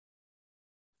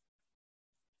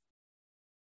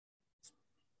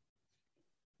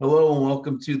Hello and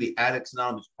welcome to the Addicts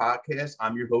Anonymous podcast.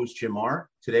 I'm your host, Jim R.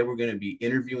 Today we're going to be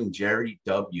interviewing Jerry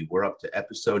W. We're up to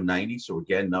episode 90, so we're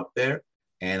getting up there.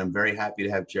 And I'm very happy to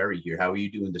have Jerry here. How are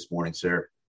you doing this morning, sir?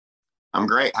 I'm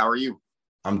great. How are you?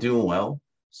 I'm doing well.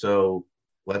 So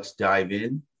let's dive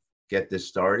in, get this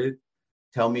started.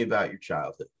 Tell me about your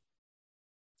childhood.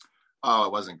 Oh,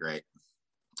 it wasn't great.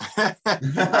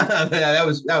 that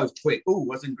was quick. Ooh,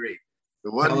 wasn't great.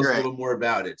 It wasn't Tell us great. a little more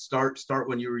about it. Start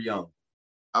when you were young.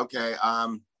 Okay.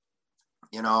 My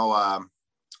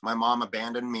mom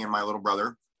abandoned me and my little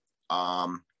brother.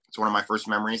 It's one of my first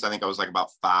memories. I think I was like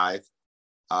about 5.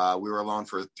 We were alone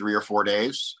for 3 or 4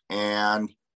 days. And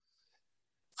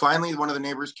finally, one of the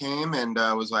neighbors came and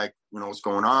was like, what's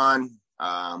going on?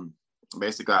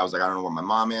 Basically, I was like, I don't know where my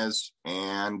mom is.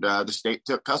 And the state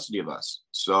took custody of us.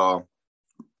 So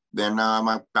then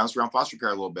I bounced around foster care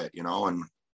a little bit, and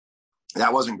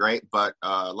that wasn't great, but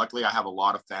luckily I have a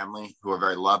lot of family who are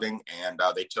very loving, and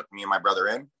they took me and my brother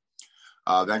in.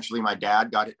 Eventually my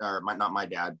dad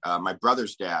my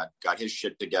brother's dad got his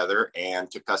shit together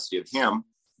and took custody of him.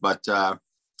 But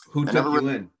who took you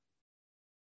in?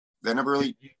 They never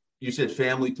really. You said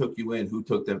family took you in. Who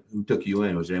took you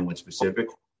in? Was there anyone specific?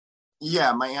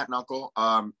 Yeah, my aunt and uncle.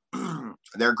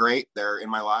 They're great. They're in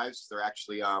my lives. They're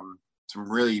actually some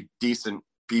really decent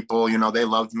people. They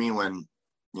loved me when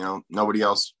nobody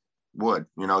else would.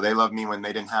 They loved me when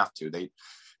they didn't have to.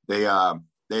 They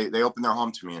opened their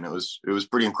home to me, and it was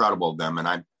pretty incredible of them, and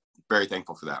I'm very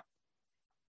thankful for that.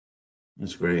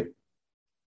 That's great.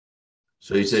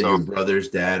 So you said your brother's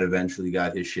dad eventually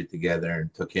got his shit together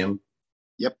and took him?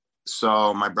 Yep.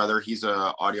 So my brother, he's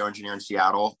an audio engineer in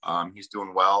Seattle. He's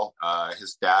doing well.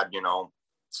 His dad,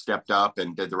 stepped up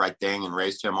and did the right thing and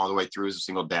raised him all the way through as a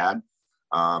single dad.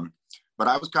 But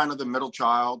I was kind of the middle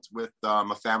child with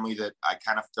a family that I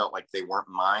kind of felt like they weren't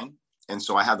mine. And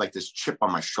so I had like this chip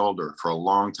on my shoulder for a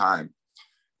long time.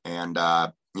 And,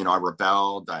 I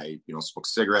rebelled. I, smoked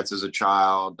cigarettes as a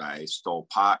child. I stole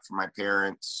pot from my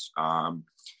parents.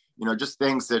 Just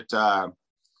things that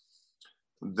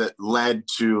led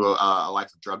to a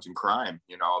life of drugs and crime.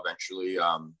 Eventually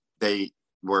they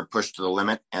were pushed to the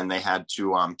limit and they had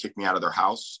to kick me out of their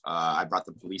house. I brought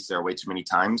the police there way too many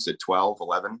times at 12,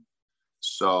 11.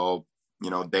 So,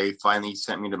 they finally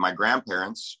sent me to my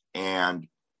grandparents, and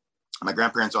my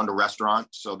grandparents owned a restaurant,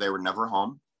 so they were never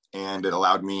home, and it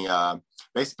allowed me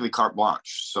basically carte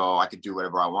blanche, so I could do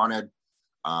whatever I wanted.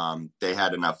 They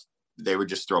had enough. They would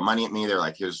just throw money at me. They're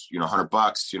like, here's,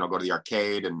 $100, go to the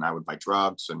arcade, and I would buy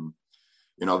drugs. And,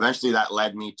 eventually that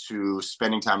led me to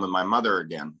spending time with my mother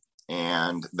again.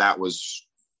 And that was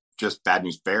just bad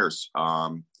news bears.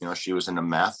 She was into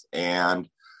meth, and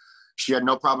she had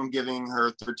no problem giving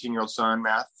her 13-year-old son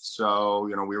meth. So,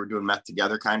 we were doing meth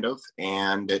together kind of,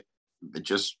 and it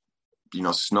just,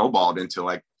 snowballed into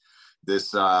like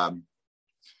this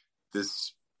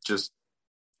just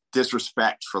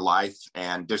disrespect for life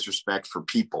and disrespect for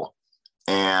people.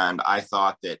 And I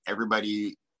thought that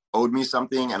everybody owed me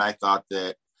something. And I thought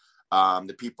that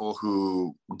the people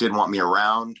who didn't want me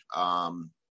around,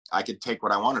 I could take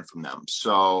what I wanted from them.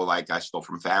 So like I stole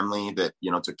from family that,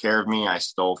 took care of me. I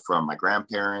stole from my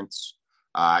grandparents.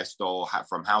 I stole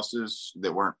from houses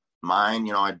that weren't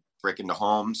mine. I'd break into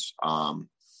homes and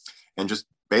just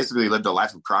basically lived a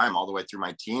life of crime all the way through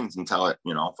my teens until it,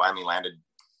 finally landed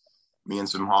me in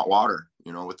some hot water,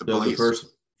 with the police. The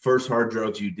first hard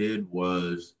drugs you did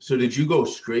was, so did you go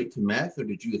straight to meth or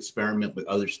did you experiment with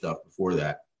other stuff before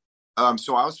that?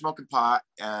 So I was smoking pot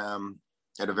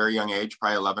at a very young age,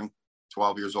 probably 11,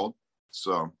 12 years old.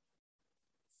 So.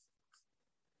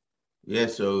 Yeah.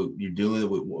 So you're doing it.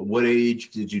 What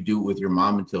age did you do it with your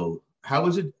mom until, how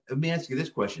was it? Let me ask you this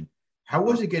question. How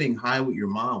was it getting high with your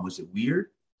mom? Was it weird?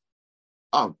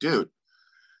 Oh, dude.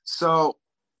 So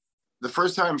the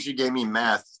first time she gave me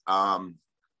meth,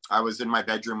 I was in my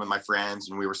bedroom with my friends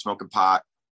and we were smoking pot,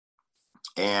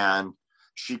 and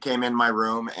she came in my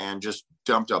room and just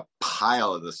dumped a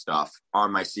pile of the stuff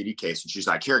on my CD case. And she's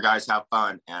like, here, guys, have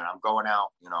fun. And I'm going out,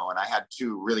 and I had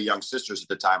 2 really young sisters at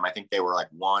the time. I think they were like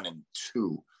 1 and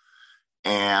 2.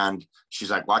 And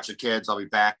she's like, watch the kids. I'll be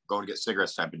back, going to get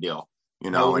cigarettes type of deal.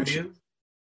 How old were you?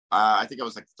 I think I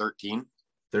was like 13.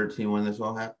 13 when this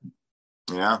all happened?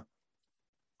 Yeah.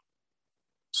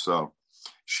 So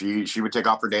she would take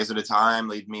off for days at a time,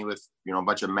 leave me with, a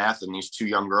bunch of meth and these 2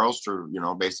 young girls to,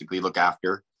 basically look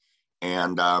after.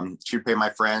 And she would pay my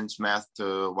friends meth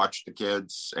to watch the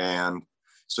kids. And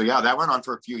so, yeah, that went on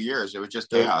for a few years. It was just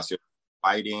chaos. It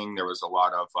was fighting. There was a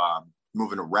lot of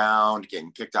moving around,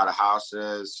 getting kicked out of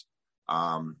houses.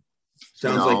 Sounds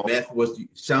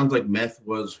like meth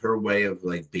was her way of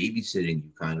like babysitting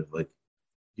you, kind of like.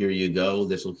 here you go.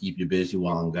 This will keep you busy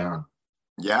while I'm gone.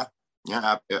 Yeah,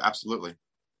 yeah, absolutely.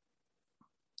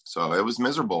 So it was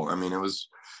miserable. I mean, it was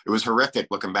horrific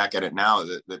looking back at it now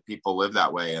that people live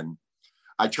that way. And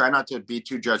I try not to be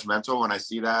too judgmental when I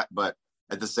see that, but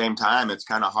at the same time, it's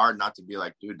kind of hard not to be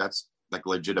like, dude, that's like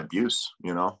legit abuse,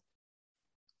 you know?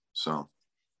 So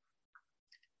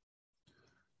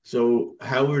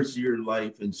how was your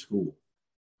life in school?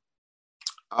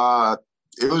 Uh,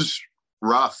 it was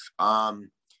rough.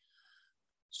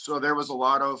 So there was a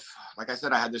lot of, like I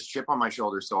said, I had this chip on my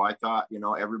shoulder. So I thought,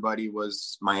 everybody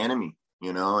was my enemy,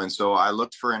 and so I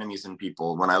looked for enemies in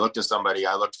people. When I looked at somebody,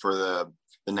 I looked for the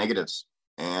negatives.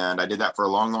 And I did that for a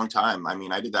long, long time. I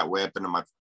mean, I did that way up into my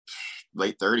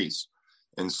late 30s.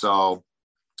 And so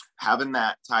having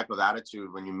that type of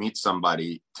attitude when you meet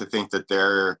somebody, to think that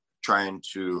they're trying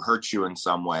to hurt you in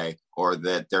some way or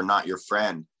that they're not your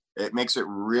friend, it makes it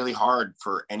really hard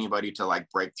for anybody to like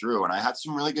break through. And I had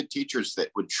some really good teachers that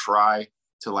would try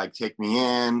to like take me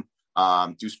in,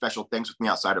 do special things with me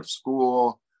outside of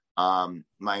school.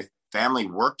 My family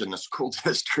worked in the school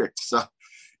district. So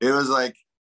it was like,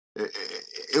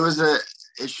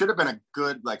 it should have been a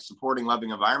good, like, supporting, loving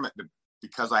environment, but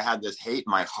because I had this hate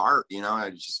in my heart,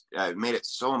 it made it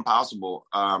so impossible,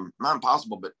 not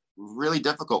impossible, but really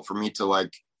difficult for me to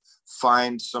like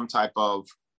find some type of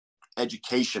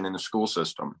education in the school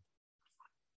system.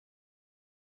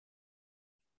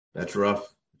 That's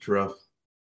rough. It's rough.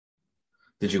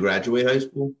 Did you graduate high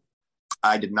school?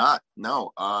 I did not.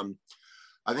 No.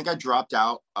 I think I dropped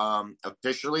out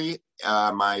officially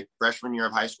my freshman year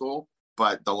of high school,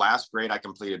 but the last grade I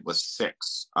completed was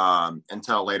 6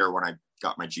 until later when I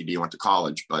got my GD and went to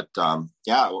college. But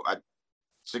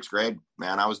sixth grade,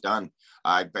 man, I was done.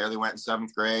 I barely went in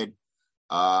 7th grade.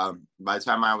 By the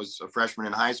time I was a freshman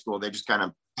in high school, they just kind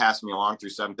of passed me along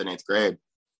through 7th and 8th grade.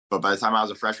 But by the time I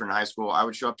was a freshman in high school, I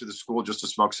would show up to the school just to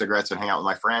smoke cigarettes and hang out with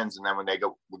my friends. And then when they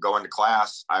would go into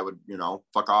class, I would,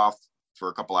 fuck off for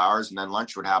a couple hours, and then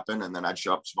lunch would happen, and then I'd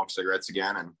show up, smoke cigarettes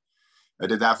again. And I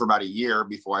did that for about a year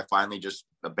before I finally just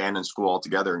abandoned school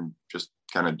altogether and just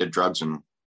kind of did drugs and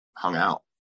hung out.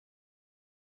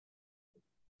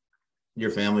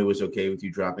 Your family was okay with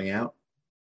you dropping out?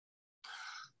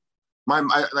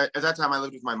 At that time I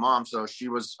lived with my mom, so she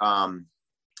was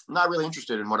not really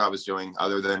interested in what I was doing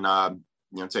other than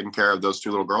taking care of those 2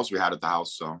 little girls we had at the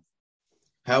house. So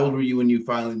how old were you when you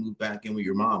finally moved back in with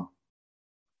your mom?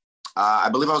 I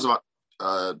believe I was about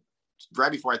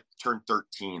right before I turned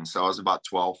 13. So I was about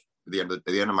 12 at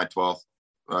the end of my 12th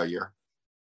year.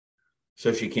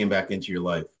 So she came back into your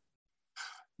life?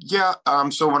 Yeah.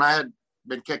 So when I had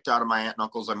been kicked out of my aunt and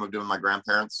uncles, I moved in with my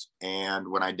grandparents. And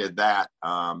when I did that,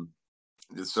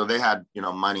 so they had,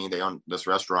 money, they owned this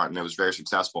restaurant and it was very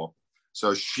successful.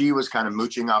 So she was kind of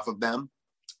mooching off of them.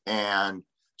 And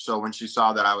so when she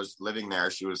saw that I was living there,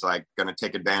 she was like going to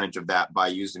take advantage of that by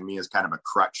using me as kind of a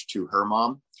crutch to her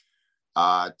mom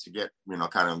to get,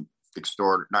 kind of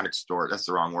not extort, that's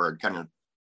the wrong word, kind of,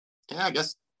 I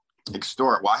guess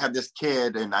extort. Well, I have this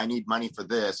kid and I need money for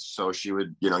this. So she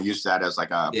would, use that as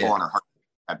like a pull on her heart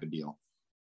type of deal.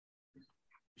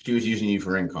 She was using you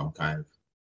for income, kind of.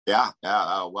 Yeah,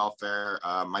 welfare.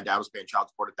 My dad was paying child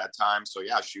support at that time. So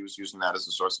yeah, she was using that as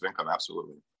a source of income.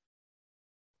 Absolutely.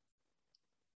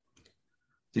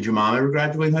 Did your mom ever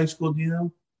graduate high school, do you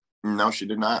know? No, she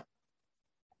did not.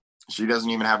 She doesn't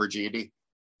even have her GED.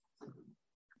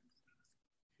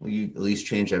 Well, you at least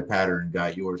changed that pattern and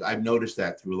got yours. I've noticed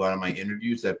that through a lot of my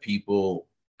interviews that people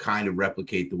kind of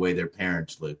replicate the way their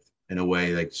parents lived in a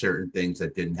way, like certain things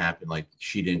that didn't happen. Like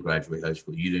she didn't graduate high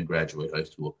school. You didn't graduate high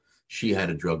school. She had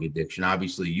a drug addiction.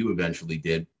 Obviously, you eventually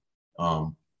did,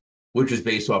 which is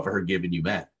based off of her giving you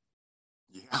meth.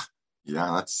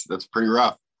 Yeah, that's pretty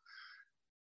rough.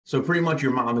 So pretty much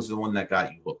your mom is the one that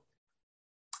got you hooked.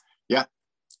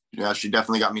 Yeah, she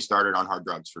definitely got me started on hard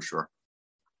drugs for sure.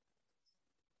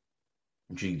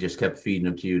 And she just kept feeding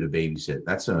them to you to babysit.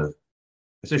 That's a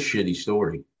shitty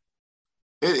story.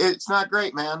 It's not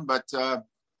great, man, but it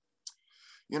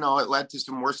led to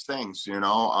some worse things.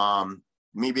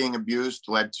 Me being abused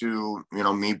led to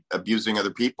me abusing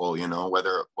other people.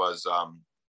 Whether it was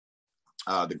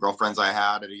the girlfriends I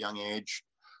had at a young age,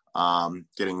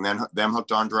 getting them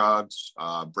hooked on drugs,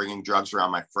 bringing drugs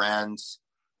around my friends,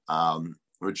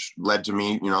 which led to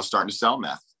me, starting to sell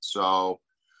meth. So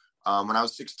when I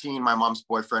was 16, my mom's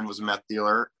boyfriend was a meth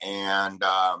dealer, and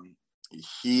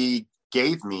he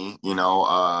gave me,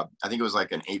 I think it was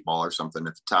like an 8-ball or something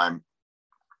at the time,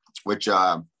 which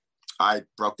I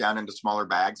broke down into smaller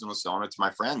bags and was selling it to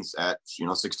my friends at,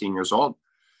 16 years old.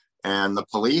 And the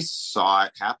police saw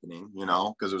it happening,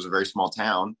 because it was a very small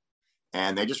town.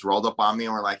 And they just rolled up on me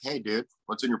and were like, "Hey, dude,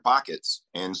 what's in your pockets?"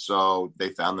 And so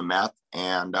they found the meth,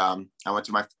 and I went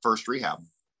to my first rehab.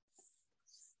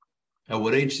 At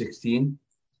what age? 16?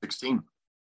 16.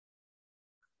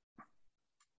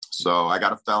 So I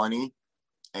got a felony,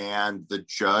 and the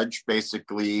judge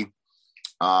basically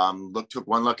took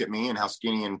one look at me and how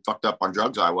skinny and fucked up on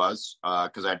drugs I was,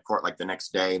 because I had court like the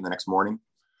next day and the next morning.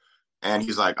 And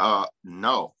he's like,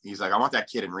 no. He's like, I want that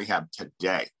kid in rehab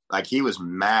today. Like, he was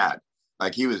mad.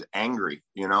 Like, he was angry,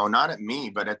 not at me,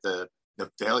 but at the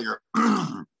failure,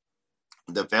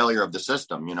 the failure of the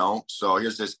system, So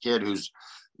here's this kid who's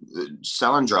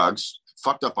selling drugs,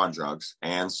 fucked up on drugs.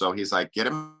 And so he's like, get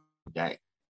him today.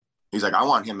 He's like, I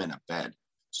want him in a bed.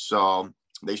 So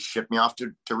they shipped me off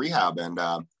to rehab, and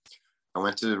I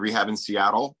went to rehab in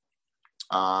Seattle.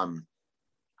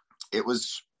 It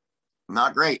was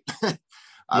not great.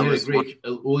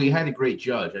 You had a great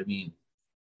judge. I mean,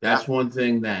 that's one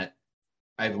thing that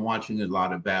I've been watching a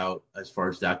lot about as far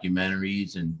as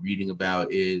documentaries and reading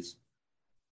about is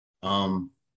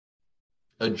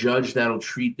a judge that'll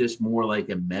treat this more like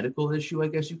a medical issue, I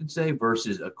guess you could say,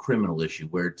 versus a criminal issue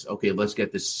where it's, okay, let's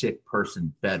get this sick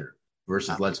person better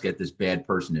versus let's get this bad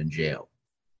person in jail.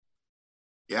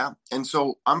 Yeah. And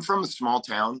so I'm from a small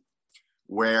town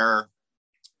where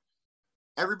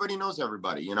everybody knows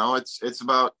everybody, it's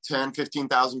about 10,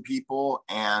 15,000 people.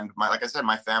 And like I said,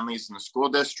 my family's in the school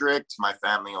district, my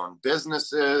family owned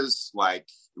businesses, like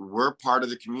we're part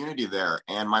of the community there.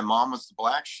 And my mom was the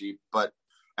black sheep, but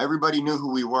everybody knew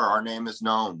who we were. Our name is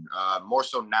known, more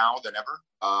so now than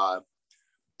ever.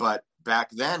 But back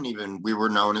then, even, we were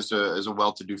known as a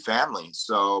well-to-do family.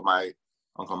 So my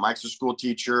Uncle Mike's a school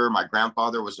teacher. My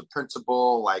grandfather was a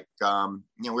principal.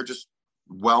 We're just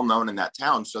well known in that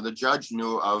town. So the judge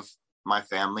knew of my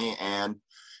family and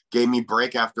gave me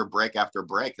break after break after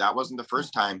break. That wasn't the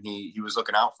first time he was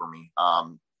looking out for me.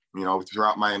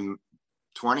 Throughout my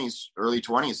early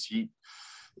 20s, he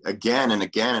again and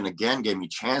again and again gave me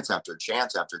chance after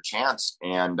chance after chance.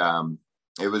 And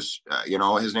it was,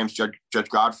 his name's Judge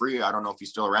Godfrey. I don't know if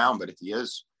he's still around, but if he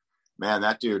is, man,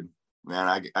 that dude, man,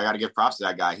 I got to give props to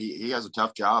that guy. He has a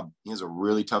tough job. He has a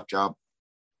really tough job.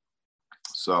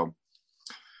 So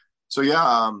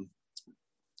yeah,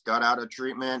 got out of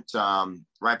treatment,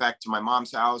 right back to my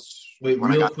mom's house. Wait,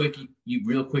 real quick,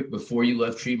 before you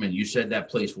left treatment, you said that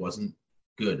place wasn't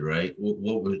good, right?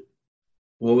 What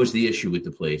was the issue with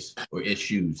the place, or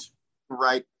issues?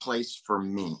 Right place for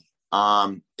me.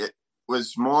 It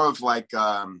was more of like,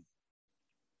 it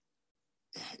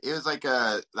was like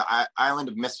the island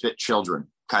of misfit children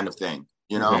kind of thing,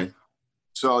 Okay.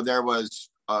 So there was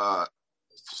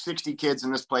 60 kids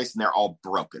in this place, and they're all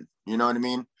broken. You know what I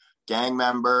mean? Gang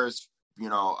members,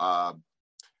 drug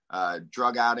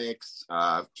addicts,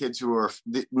 kids who are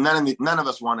none of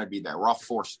us want to be there. We're all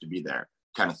forced to be there,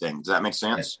 kind of thing. Does that make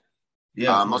sense?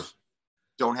 Yeah. Most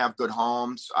don't have good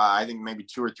homes. I think maybe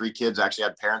 2 or 3 kids actually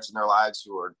had parents in their lives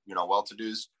who are,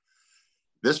 well-to-dos.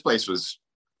 This place was,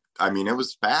 it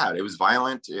was bad. It was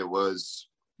violent. It was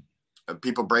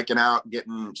people breaking out,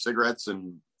 getting cigarettes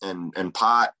and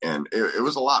pot, and it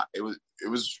was a lot. It was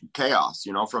chaos,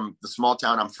 from the small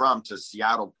town I'm from to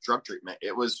Seattle drug treatment.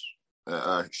 It was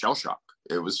a shell shock.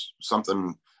 It was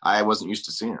something I wasn't used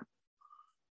to seeing.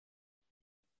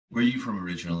 Where are you from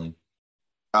originally?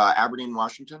 Aberdeen,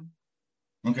 Washington.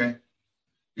 Okay.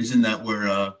 Isn't that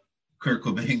where Kurt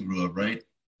Cobain grew up, right?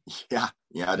 Yeah,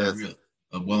 it is.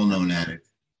 A well-known addict.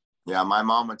 Yeah, my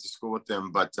mom went to school with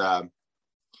him, but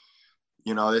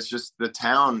it's just, the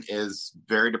town is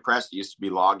very depressed. It used to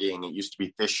be logging, it used to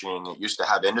be fishing, it used to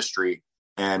have industry,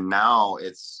 and now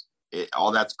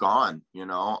all that's gone.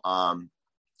 My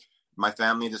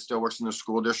family that still works in the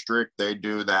school district, they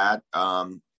do that.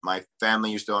 My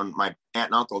family used to own, my aunt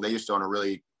and uncle, they used to own a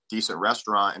really decent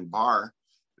restaurant and bar.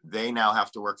 They now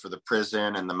have to work for the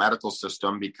prison and the medical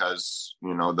system because,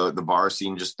 the bar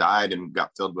scene just died and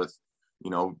got filled with,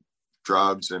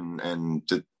 drugs and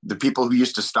the people who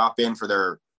used to stop in for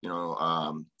their,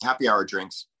 happy hour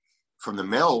drinks from the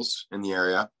mills in the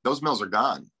area, those mills are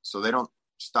gone. So they don't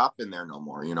stop in there no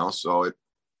more, so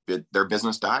their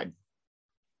business died.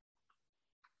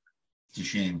 It's a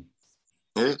shame.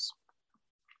 It is.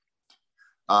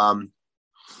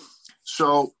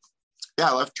 So yeah,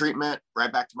 I left treatment,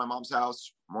 right back to my mom's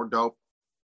house, more dope.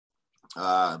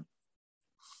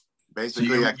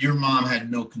 Basically, so your mom had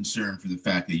no concern for the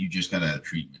fact that you just got out of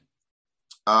treatment.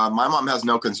 My mom has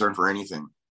no concern for anything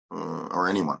or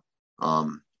anyone.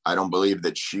 I don't believe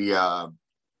that she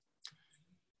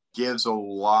gives a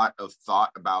lot of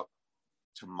thought about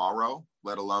tomorrow,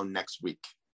 let alone next week.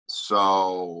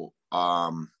 So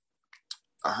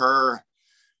her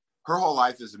her whole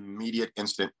life is immediate,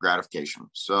 instant gratification.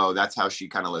 So that's how she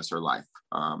kind of lives her life.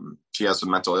 She has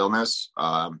some mental illness.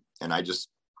 And I just,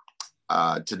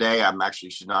 today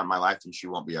she's not in my life and she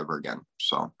won't be ever again.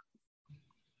 So,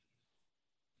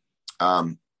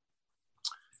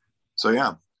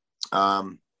 yeah.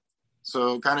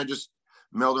 So kind of just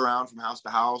milled around from house to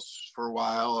house for a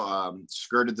while,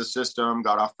 skirted the system,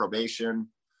 got off probation.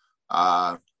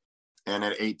 And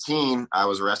at 18, I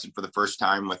was arrested for the first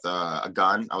time with a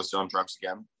gun. I was selling drugs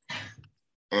again.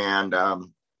 And got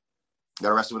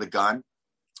arrested with a gun,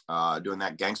 doing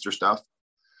that gangster stuff.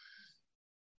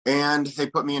 And they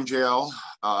put me in jail.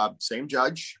 Same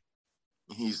judge.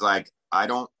 He's like, I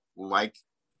don't like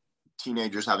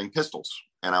teenagers having pistols.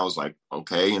 And I was like,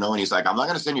 okay, and he's like, I'm not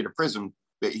going to send you to prison.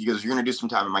 But he goes, you're going to do some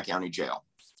time in my county jail.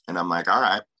 And I'm like, all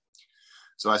right.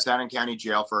 So I sat in county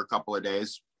jail for a couple of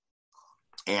days.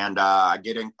 And I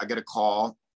get a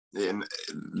call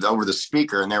over the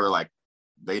speaker, and they were like,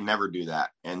 they never do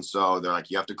that. And so they're like,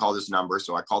 you have to call this number.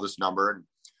 So I call this number, and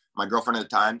my girlfriend at the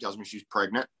time tells me she's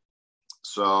pregnant.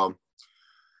 So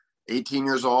 18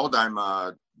 years old, I'm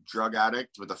a drug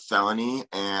addict with a felony,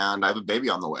 and I have a baby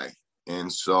on the way.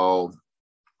 And so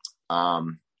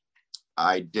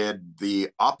I did the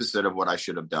opposite of what I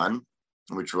should have done,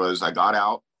 which was I got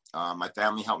out. My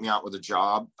family helped me out with a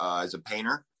job as a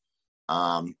painter.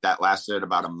 That lasted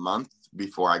about a month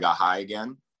before I got high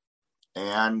again.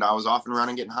 And I was off and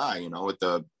running, getting high, with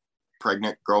the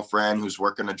pregnant girlfriend who's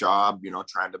working a job,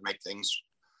 trying to make things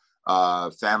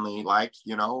family-like,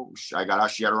 I got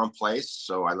out, she had her own place.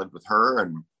 So I lived with her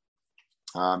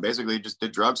and basically just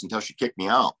did drugs until she kicked me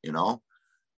out,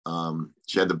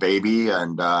 she had the baby,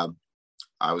 and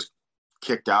I was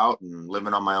kicked out and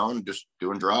living on my own, just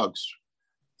doing drugs,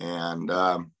 and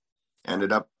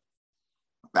ended up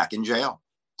back in jail.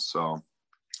 So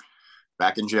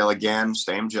back in jail again,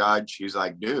 same judge. He's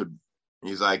like, dude,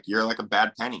 you're like a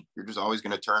bad penny. You're just always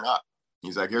going to turn up.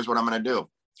 He's like, here's what I'm going to do.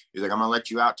 He's like, I'm going to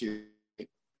let you out too. He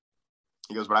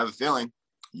goes, but I have a feeling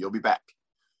you'll be back.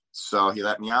 So he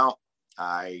let me out.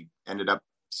 I ended up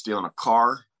stealing a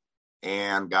car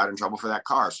and got in trouble for that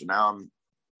car. So now I'm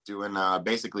doing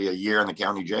basically a year in the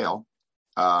county jail.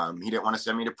 He didn't want to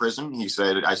send me to prison. He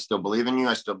said, I still believe in you.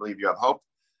 I still believe you have hope.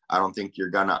 I don't think you're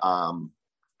going to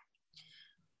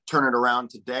turn it around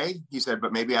today. He said,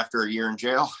 but maybe after a year in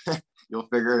jail, you'll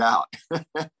figure it out.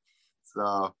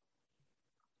 So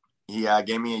he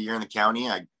gave me a year in the county.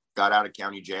 I got out of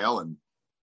county jail, and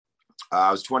I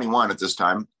was 21 at this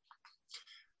time.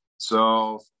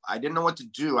 So I didn't know what to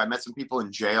do. I met some people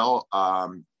in jail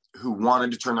who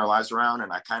wanted to turn their lives around.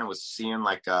 And I kind of was seeing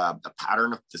like a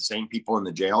pattern of the same people in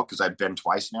the jail, because I've been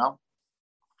twice now.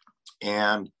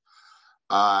 And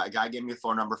a guy gave me a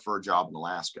phone number for a job in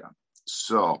Alaska.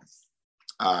 So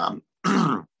I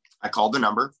called the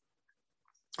number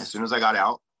as soon as I got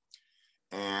out.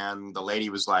 And the lady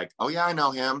was like, oh, yeah, I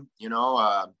know him.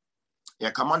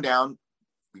 Yeah, come on down.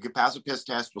 You can pass a piss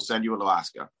test. We'll send you to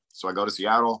Alaska. So I go to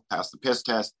Seattle, pass the piss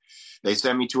test. They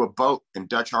send me to a boat in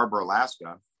Dutch Harbor,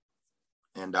 Alaska.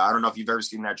 And I don't know if you've ever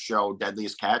seen that show,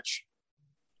 Deadliest Catch.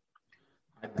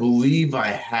 I believe I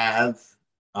have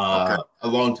Okay. a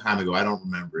long time ago. I don't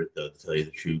remember it, though, to tell you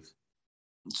the truth.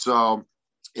 So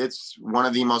it's one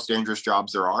of the most dangerous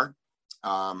jobs there are.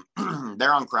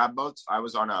 They're on crab boats. I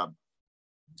was on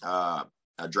a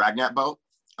dragnet boat,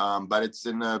 but it's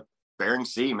in the Bering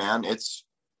Sea, man. It's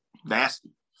nasty.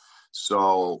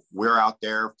 So we're out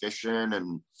there fishing,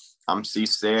 and I'm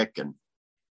seasick, and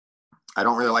I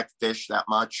don't really like fish that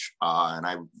much. And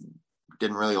I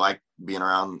didn't really like being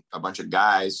around a bunch of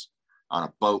guys on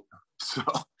a boat. So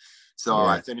yeah.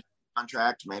 I finished the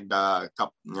contract, made a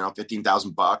couple,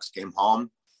 $15,000, came home,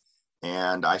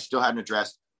 and I still hadn't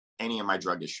addressed any of my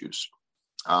drug issues.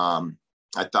 I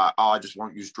thought, I just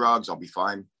won't use drugs. I'll be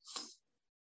fine.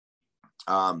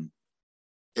 And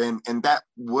that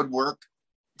would work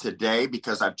today,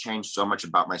 because I've changed so much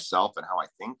about myself and how I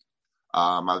think.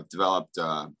 I've developed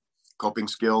coping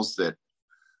skills that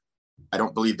I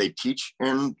don't believe they teach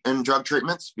in drug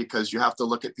treatments, because you have to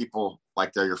look at people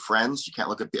like they're your friends. You can't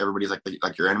look at everybody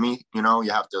like your enemy. You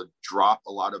have to drop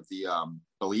a lot of the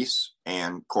beliefs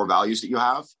and core values that you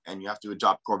have, and you have to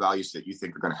adopt core values that you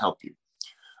think are going to help you.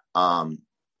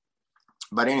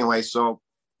 But anyway, so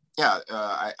yeah,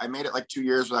 I made it like 2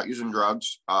 years without using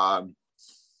drugs.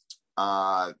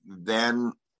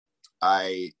 Then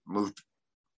I moved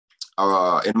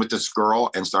in with this girl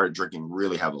and started drinking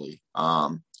really heavily.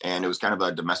 And it was kind of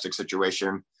a domestic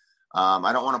situation.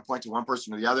 I don't want to point to one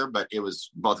person or the other, but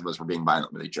both of us were being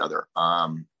violent with each other.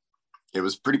 It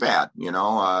was pretty bad,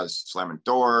 slamming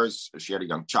doors. She had a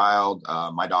young child.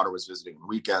 My daughter was visiting on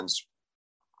weekends.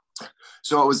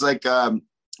 So it was like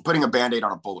putting a Band-Aid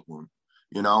on a bullet wound,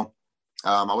 you know.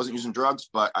 I wasn't using drugs,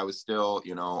 but I was still,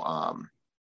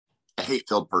 a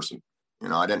hate-filled person.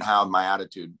 I didn't have, my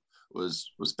attitude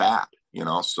was bad,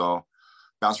 so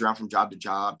bounced around from job to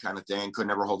job kind of thing, could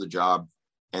never hold a job.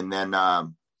 And then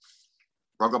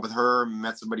broke up with her,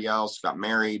 met somebody else, got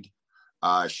married.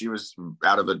 She was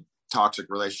out of a toxic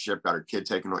relationship, got her kid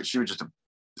taken away. She was just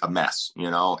a mess,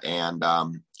 and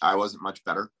I wasn't much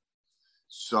better.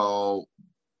 So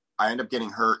I ended up getting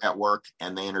hurt at work,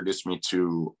 and they introduced me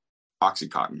to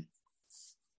Oxycontin.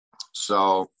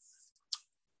 So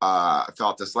I fell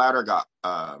off this ladder, got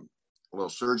a little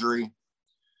surgery,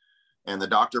 and the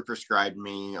doctor prescribed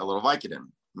me a little Vicodin,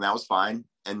 and that was fine.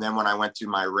 And then when I went to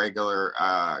my regular,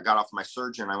 got off my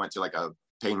surgeon, I went to like a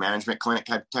pain management clinic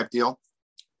type deal,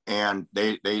 and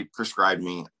they prescribed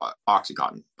me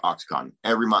Oxycontin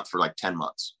every month for like 10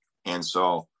 months. And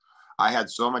so I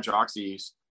had so much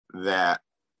oxys that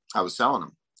I was selling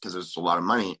them because it was a lot of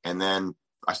money. And then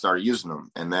I started using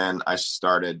them, and then I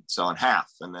started selling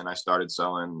half, and then I started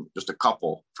selling just a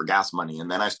couple for gas money. And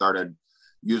then I started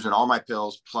using all my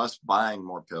pills plus buying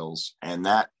more pills. And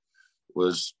that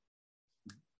was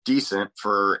decent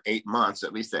for 8 months.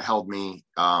 At least it held me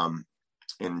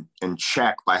in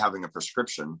check by having a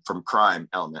prescription from Crime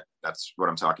Element. That's what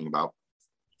I'm talking about.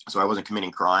 So I wasn't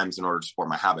committing crimes in order to support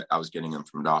my habit. I was getting them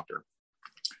from a doctor.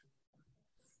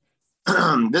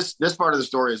 This part of the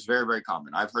story is very, very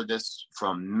common. I've heard this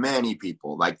from many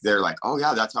people. Like, they're like, oh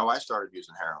yeah, that's how I started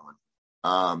using heroin.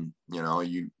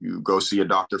 You go see a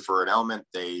doctor for an ailment,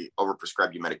 they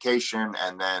overprescribe you medication,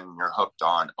 and then you're hooked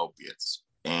on opiates.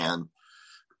 And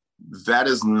that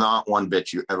is not one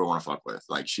bitch you ever want to fuck with.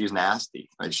 Like, she's nasty.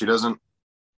 Like, she doesn't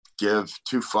give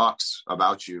two fucks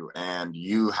about you, and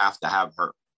you have to have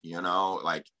her,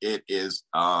 like, it is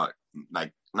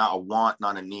like not a want,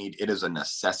 not a need. It is a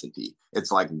necessity.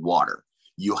 It's like water.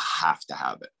 You have to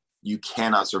have it. You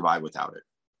cannot survive without it.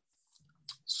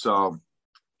 So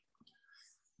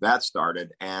that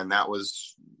started, and that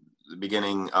was the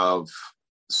beginning of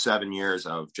 7 years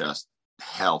of just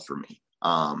hell for me.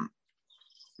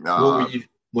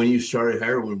 When you started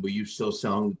heroin, were you still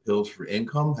selling pills for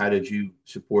income? How did you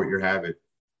support your habit?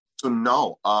 So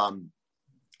no,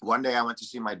 one day I went to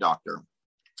see my doctor,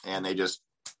 and they just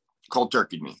cold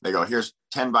turkeyed me. They go, here's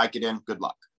 10 Vicodin, good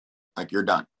luck. Like, you're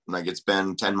done. Like, it's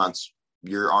been 10 months.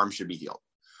 Your arm should be healed.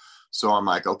 So I'm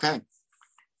like, okay.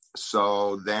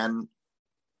 So then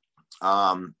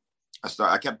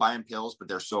I kept buying pills, but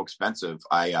they're so expensive.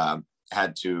 I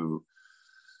had to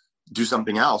do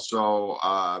something else.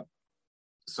 So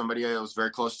somebody that was very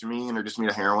close to me introduced me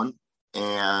to heroin.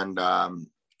 And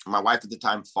my wife at the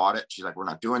time fought it. She's like, we're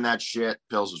not doing that shit.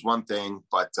 Pills is one thing.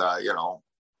 But,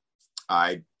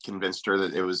 I convinced her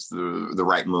that it was the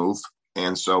right move.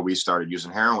 And so we started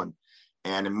using heroin.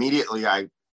 And immediately I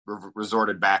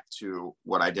resorted back to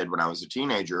what I did when I was a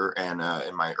teenager and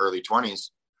in my early 20s,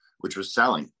 which was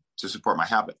selling to support my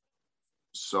habit.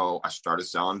 So I started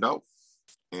selling dope,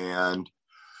 and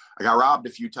I got robbed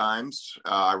a few times.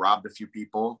 I robbed a few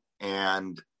people,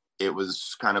 and it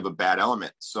was kind of a bad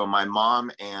element. So my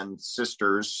mom and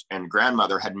sisters and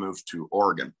grandmother had moved to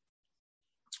Oregon.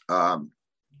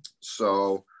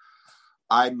 So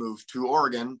I moved to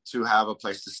Oregon to have a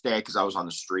place to stay because I was on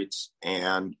the streets.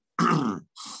 And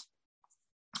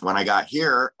when I got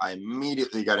here, I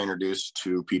immediately got introduced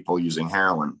to people using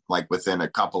heroin, like within a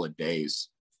couple of days.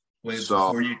 Wait,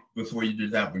 so before you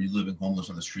did that, were you living homeless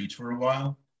on the streets for a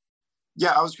while?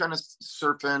 Yeah, I was kind of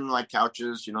surfing like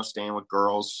couches, staying with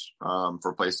girls for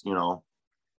a place, doing a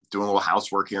little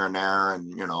housework here and there,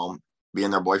 and being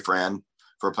their boyfriend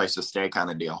for a place to stay kind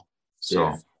of deal.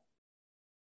 So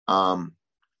yeah.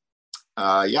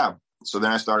 Yeah. So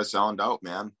then I started selling dope,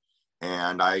 man.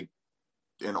 And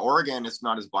in Oregon, it's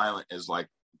not as violent as like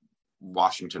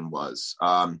Washington was.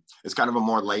 It's kind of a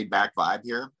more laid back vibe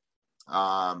here.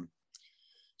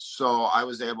 So I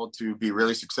was able to be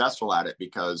really successful at it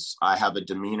because I have a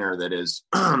demeanor that is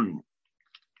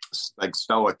like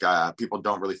stoic. People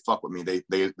don't really fuck with me.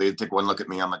 They take one look at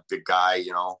me. I'm a big guy,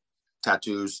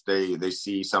 tattoos. They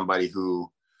see somebody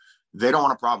who they don't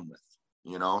want a problem with,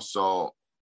 so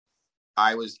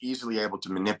I was easily able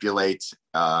to manipulate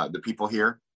the people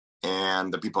here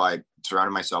and the people I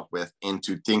surrounded myself with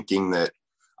into thinking that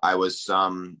I was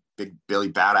some big Billy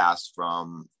badass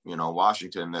from,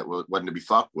 Washington that wasn't to be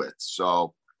fucked with.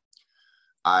 So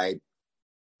I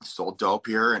sold dope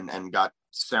here and got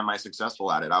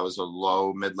semi-successful at it. I was a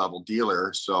low mid-level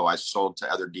dealer. So I sold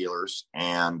to other dealers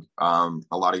and a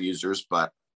lot of users,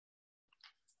 but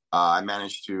I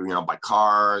managed to, buy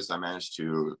cars. I managed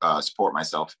to support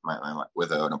myself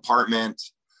with an apartment.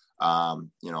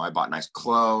 I bought nice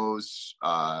clothes.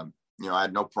 I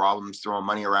had no problems throwing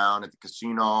money around at the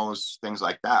casinos, things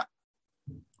like that.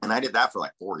 And I did that for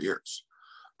like 4 years.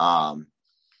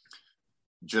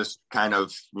 Just kind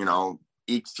of,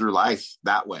 eked through life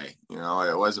that way.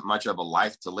 It wasn't much of a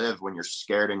life to live when you're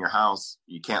scared in your house.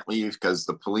 You can't leave because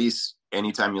the police,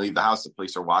 anytime you leave the house, the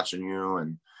police are watching you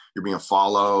and you're being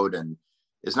followed. And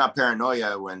it's not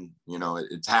paranoia when,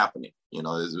 it's happening.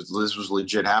 This was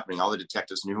legit happening. All the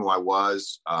detectives knew who I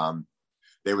was.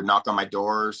 They would knock on my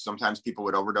doors. Sometimes people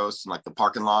would overdose in like the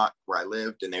parking lot where I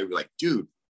lived. And they would be like, dude,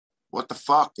 what the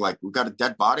fuck? Like, we've got a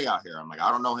dead body out here. I'm like,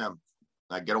 I don't know him.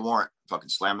 Like, get a warrant, fucking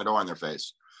slam the door in their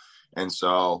face. And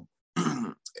so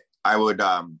I would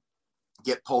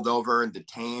get pulled over and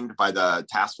detained by the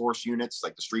task force units,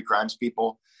 like the street crimes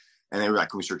people. And they were like,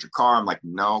 can we search your car? I'm like,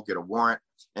 no, get a warrant.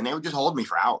 And they would just hold me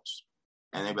for hours.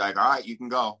 And they'd be like, all right, you can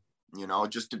go,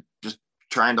 just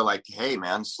trying to like, hey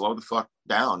man, slow the fuck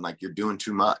down. Like, you're doing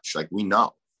too much. Like, we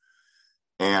know.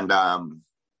 And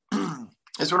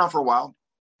this went on for a while,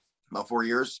 about 4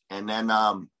 years. And then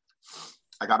I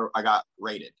got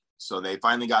raided. So they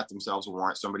finally got themselves a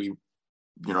warrant. Somebody,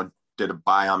 did a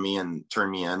buy on me and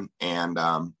turned me in, and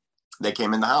they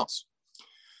came in the house.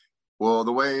 Well,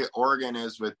 the way Oregon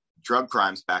is with drug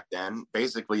crimes back then,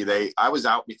 basically I was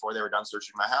out before they were done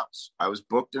searching my house. I was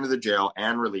booked into the jail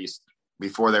and released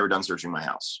before they were done searching my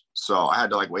house. So I had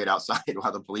to like wait outside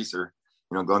while the police are,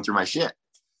 going through my shit.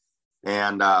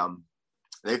 And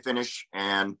they finish,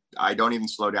 and I don't even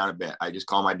slow down a bit. I just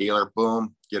call my dealer,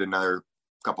 boom, get another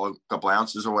couple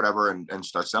ounces or whatever, and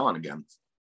start selling again.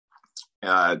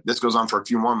 This goes on for a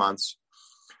few more months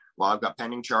while I've got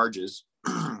pending charges.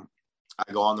 I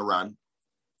go on the run,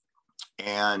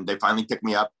 and they finally pick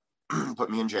me up, put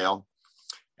me in jail.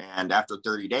 And after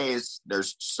 30 days,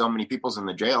 there's so many people in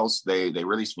the jails, they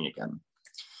release me again.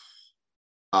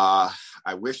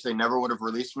 I wish they never would have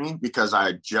released me, because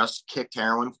I just kicked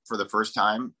heroin for the first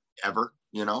time ever,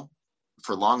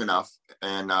 for long enough.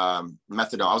 And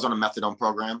methadone, I was on a methadone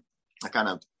program. I kind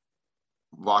of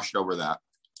washed over that.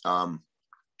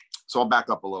 So I'll back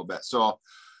up a little bit. So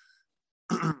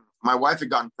my wife had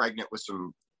gotten pregnant with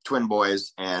some twin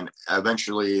boys, and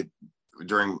eventually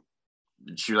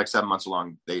she was like 7 months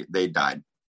along, they died.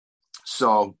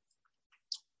 So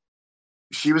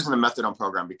she was in the methadone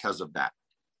program because of that.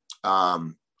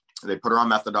 They put her on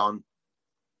methadone,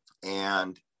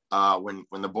 and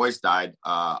when the boys died,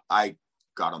 I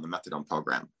got on the methadone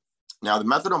program. Now, the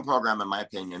methadone program, in my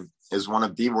opinion, is one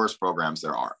of the worst programs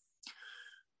there are.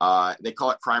 They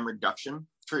call it crime reduction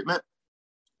treatment,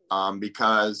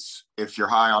 because if you're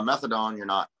high on methadone, you're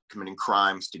not committing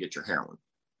crimes to get your heroin,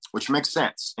 which makes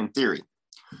sense in theory.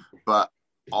 But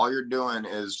all you're doing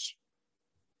is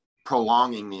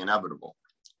prolonging the inevitable.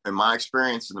 In my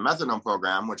experience in the methadone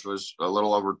program, which was a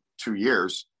little over 2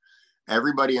 years,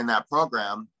 everybody in that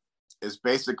program is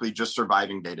basically just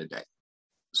surviving day to day.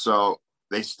 So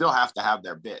they still have to have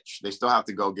their bitch. They still have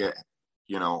to go get,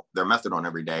 their methadone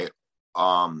every day.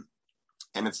 And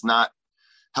it's not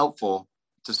helpful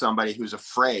to somebody who's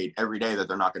afraid every day that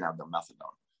they're not going to have their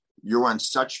methadone. You're in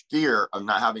such fear of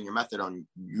not having your methadone,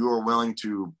 you're willing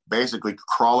to basically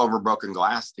crawl over broken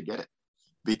glass to get it,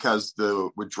 because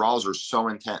the withdrawals are so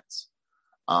intense.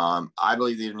 I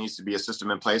believe there needs to be a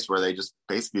system in place where they just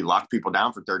basically lock people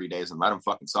down for 30 days and let them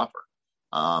fucking suffer.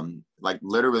 Like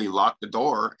literally lock the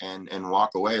door and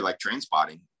walk away, like train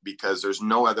spotting, because there's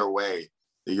no other way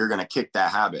that you're going to kick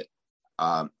that habit.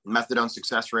 Methadone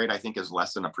success rate, I think, is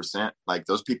less than 1%. Like,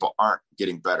 those people aren't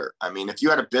getting better. I mean, if you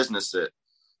had a business that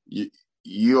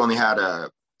you only had a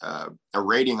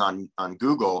rating on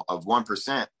Google of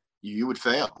 1%, you would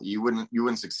fail. You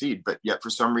wouldn't succeed. But yet, for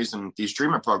some reason, these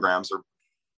treatment programs are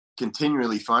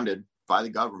continually funded by the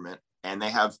government, and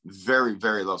they have very,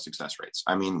 very low success rates.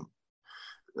 I mean,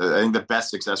 I think the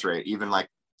best success rate, even like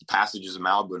Passages of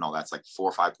Malibu and all that's like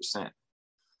 4 or 5%.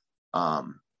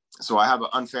 So I have an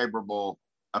unfavorable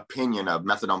opinion of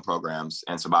methadone programs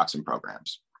and Suboxone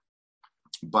programs,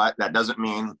 but that doesn't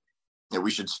mean that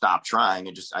we should stop trying.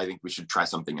 I think we should try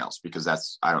something else, because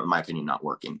that's, in my opinion, not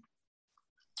working.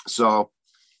 So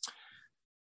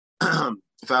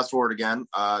fast forward again.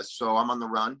 So I'm on the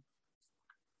run,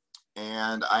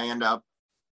 and I end up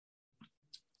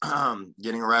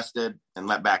getting arrested and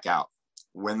let back out.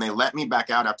 When they let me back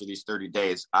out after these 30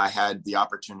 days, I had the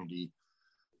opportunity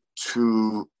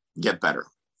to get better,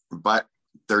 but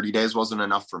 30 days wasn't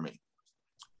enough for me.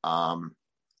 I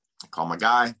call my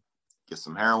guy, get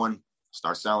some heroin,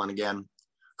 start selling again,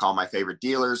 call my favorite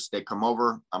dealers. They come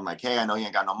over. I'm like, hey, I know you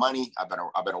ain't got no money. I've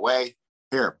been away.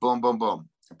 Here, boom, boom, boom.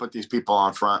 I put these people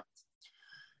on front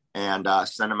and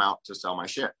send them out to sell my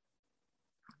shit.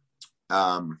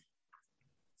 About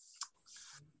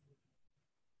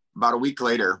a week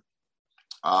later,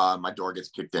 my door gets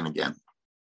kicked in again.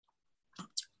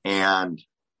 And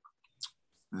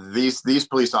these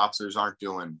police officers aren't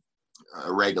doing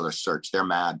a regular search. They're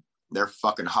mad. They're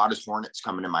fucking hot as hornets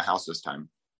coming in my house this time.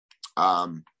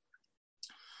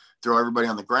 Throw everybody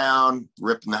on the ground,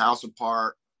 ripping the house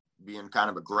apart, being kind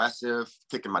of aggressive,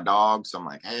 kicking my dogs. I'm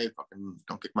like, hey, fucking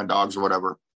don't kick my dogs or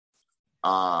whatever.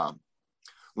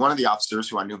 One of the officers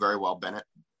who I knew very well,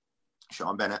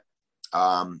 Sean Bennett,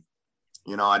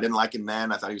 you know, I didn't like him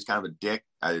then. I thought he was kind of a dick.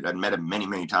 I'd met him many,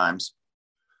 many times.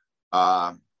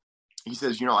 He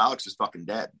says, you know, Alex is fucking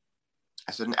dead.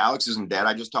 I said, Alex isn't dead.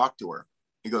 I just talked to her.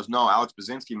 He goes, no, Alex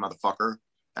Baczynski, motherfucker.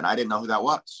 And I didn't know who that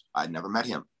was. I'd never met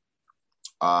him.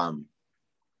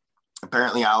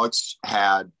 Apparently Alex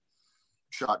had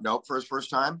shot dope for his first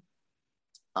time,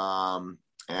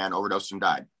 and overdosed and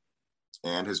died.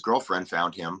 And his girlfriend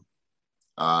found him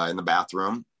in the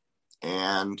bathroom,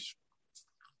 and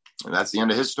that's the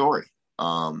end of his story.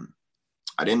 I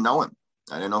didn't know him.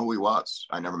 I didn't know who he was.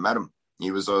 I never met him.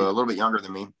 He was a little bit younger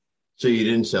than me. So you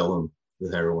didn't sell him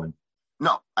the heroin?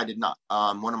 No, I did not.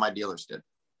 One of my dealers did.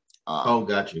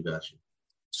 Gotcha.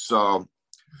 So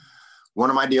one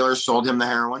of my dealers sold him the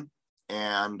heroin,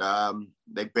 and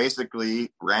they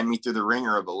basically ran me through the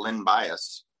ringer of a Lynn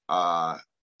bias.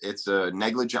 It's a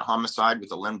negligent homicide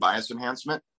with a Lynn bias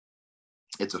enhancement.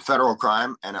 It's a federal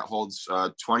crime, and it holds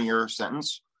a 20-year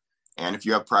sentence. And if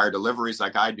you have prior deliveries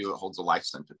like I do, it holds a life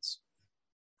sentence.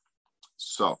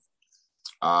 So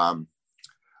I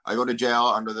go to jail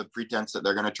under the pretense that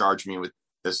they're going to charge me with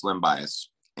this Lynn bias.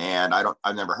 And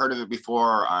I've never heard of it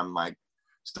before. I'm like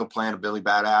still playing a Billy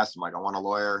Badass. I'm like, I want a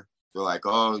lawyer. They're like,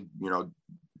 oh, you know,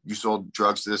 you sold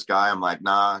drugs to this guy. I'm like,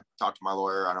 nah, talk to my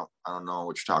lawyer. I don't know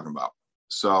what you're talking about.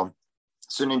 So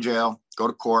sitting in jail, go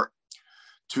to court,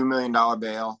 $2 million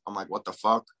bail. I'm like, what the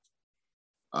fuck?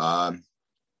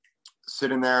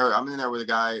 Sitting there, I'm in there with a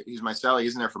guy. He's my cellie.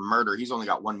 He's in there for murder. He's only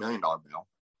got $1 million bail.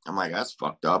 I'm like, that's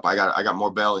fucked up. I got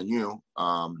more bail than you.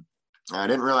 And I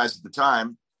didn't realize at the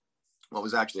time what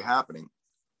was actually happening.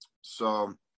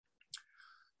 So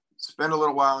spend a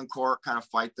little while in court, kind of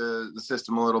fight the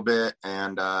system a little bit.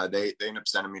 And they ended up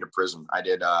sending me to prison.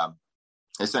 They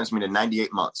sentenced me to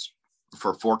 98 months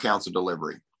for 4 counts of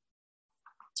delivery.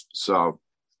 So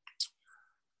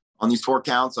on these 4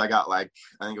 counts, I got I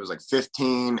think it was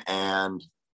 15 and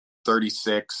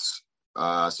 36,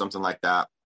 something like that.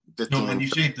 No, when you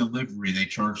say delivery, they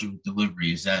charge you with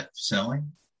delivery. Is that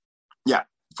selling? Yeah,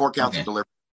 4 counts of delivery.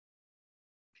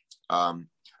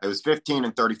 It was 15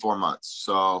 and 34 months.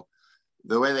 So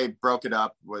the way they broke it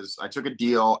up was I took a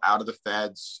deal out of the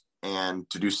feds and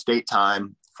to do state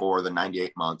time for the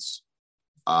 98 months.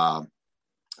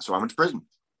 So I went to prison.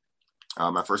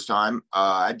 My first time,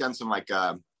 I'd done some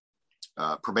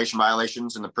probation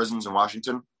violations in the prisons in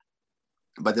Washington,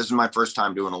 but this is my first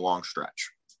time doing a long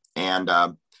stretch. And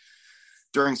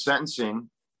during sentencing,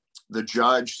 the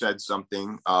judge said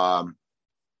something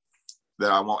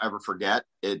that I won't ever forget.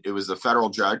 It was the federal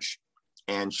judge,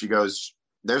 and she goes,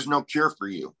 "There's no cure for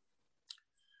you."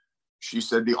 She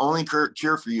said, "The only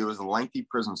cure for you is a lengthy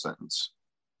prison sentence."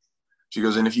 She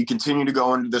goes, "And if you continue to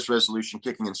go into this resolution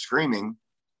kicking and screaming,"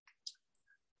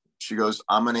 she goes,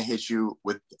 "I'm going to hit you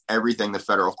with everything the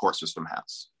federal court system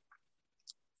has."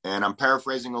 And I'm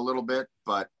paraphrasing a little bit,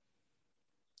 but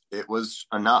it was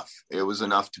enough. It was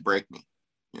enough to break me.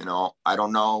 You know, I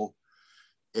don't know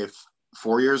if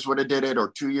 4 years would have did it or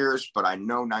 2 years, but I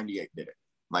know 98 did it.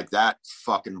 Like, that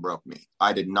fucking broke me.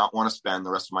 I did not want to spend the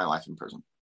rest of my life in prison.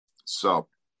 So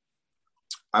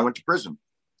I went to prison,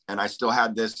 and I still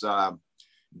had this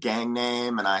gang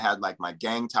name, and I had my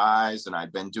gang ties, and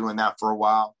I'd been doing that for a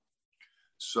while.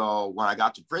 So when I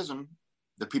got to prison,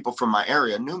 the people from my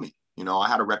area knew me. You know, I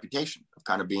had a reputation of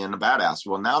kind of being a badass.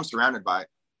 Well, now I'm surrounded by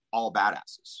all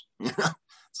badasses.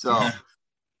 So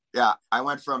yeah, I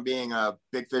went from being a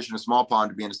big fish in a small pond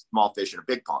to being a small fish in a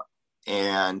big pond.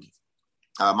 And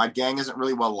my gang isn't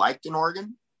really well liked in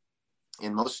Oregon,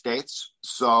 in most states.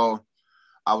 So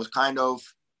I was kind of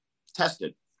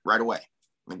tested right away.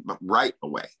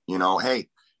 You know, hey,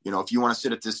 you know, if you want to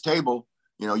sit at this table,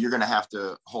 you know, you're going to have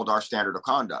to hold our standard of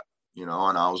conduct, you know.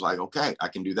 And I was like, okay, I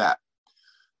can do that.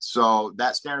 So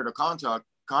that standard of conduct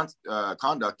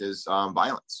is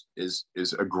violence, is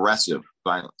aggressive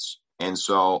violence. And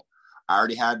so I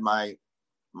already had my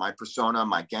persona,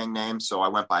 my gang name. So I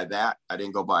went by that. I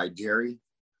didn't go by Jerry.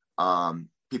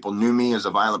 People knew me as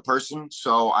a violent person.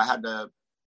 So I had to,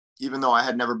 even though I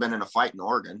had never been in a fight in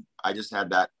Oregon, I just had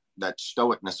that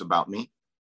stoicness about me.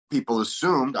 People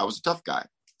assumed I was a tough guy,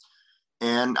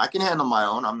 and I can handle my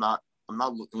own. I'm not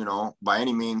by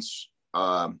any means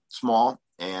small.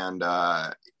 And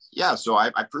so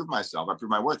I proved myself. I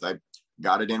proved my worth. I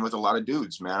got it in with a lot of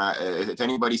dudes, man. If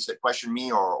anybody questioned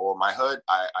me or my hood,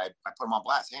 I put them on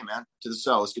blast. Hey, man, to the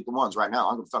cell. Let's get the ones right now.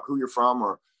 I don't give a fuck who you're from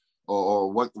or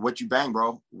what you bang,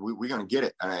 bro. We're going to get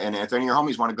it. And if any of your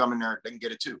homies want to come in there, they can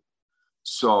get it too.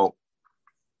 So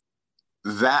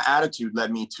that attitude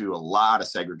led me to a lot of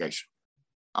segregation.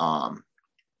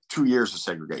 2 years of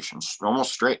segregation,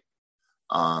 almost straight.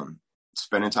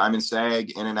 Spending time in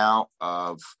seg, in and out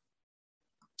of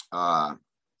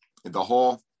the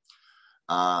hole.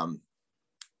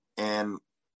 And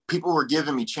people were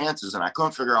giving me chances and I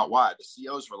couldn't figure out why. The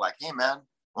COs were like, hey, man,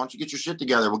 why don't you get your shit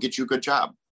together? We'll get you a good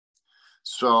job.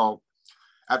 So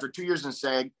after 2 years in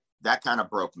seg, that kind of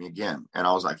broke me again. And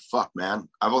I was like, fuck, man,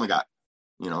 I've only got,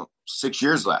 6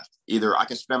 years left. Either I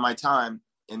can spend my time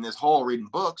in this hole reading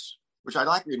books, which I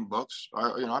like reading books. I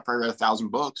probably read 1,000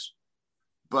 books,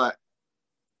 but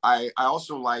I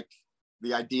also like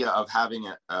the idea of having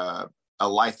a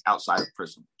life outside of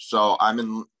prison. So I'm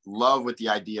in love with the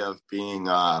idea of being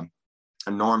a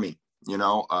normie,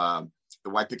 the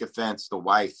white picket fence, the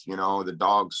wife, the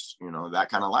dogs, that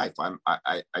kind of life.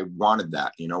 I wanted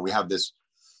that. We have this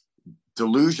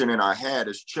delusion in our head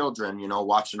as children,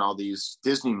 watching all these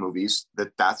Disney movies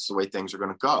that's the way things are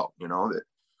going to go, that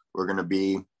we're going to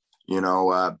be,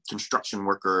 construction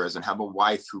workers and have a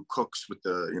wife who cooks with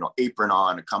the, apron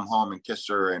on and come home and kiss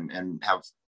her and have,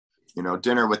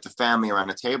 dinner with the family around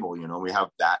the table. We have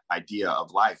that idea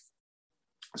of life.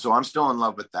 So I'm still in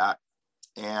love with that.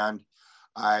 And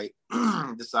I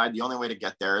decide the only way to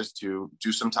get there is to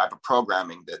do some type of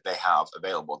programming that they have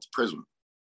available at the prison.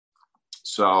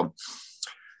 So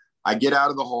I get out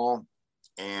of the hole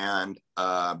and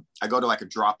I go to like a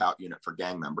dropout unit for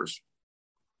gang members.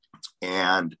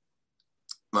 And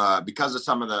because of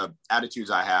some of the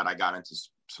attitudes I had, I got into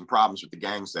some problems with the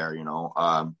gangs there,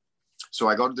 So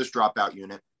I go to this dropout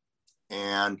unit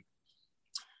and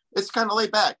it's kind of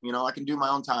laid back. I can do my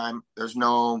own time. There's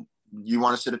no, you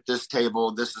want to sit at this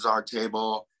table. This is our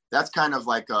table. That's kind of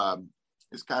like,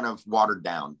 it's kind of watered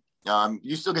down.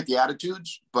 You still get the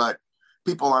attitudes, but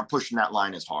people aren't pushing that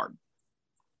line as hard.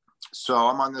 So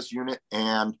I'm on this unit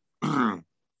and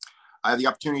I have the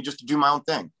opportunity just to do my own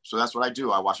thing. So that's what I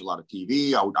do. I watch a lot of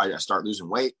TV. I start losing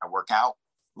weight. I work out,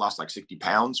 lost like 60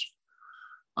 pounds.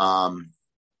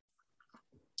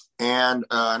 And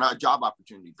a job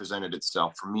opportunity presented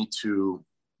itself for me to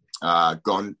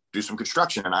go and do some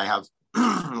construction. And I have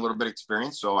a little bit of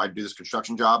experience. So I do this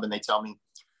construction job and they tell me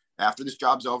after this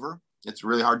job's over, it's a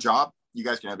really hard job. You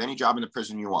guys can have any job in the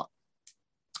prison you want.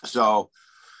 So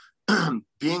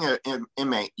being an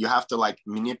inmate, you have to like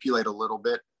manipulate a little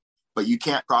bit, but you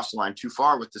can't cross the line too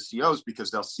far with the COs because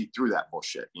they'll see through that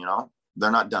bullshit.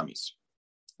 They're not dummies,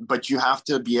 but you have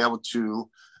to be able to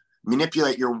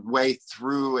manipulate your way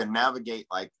through and navigate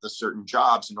like the certain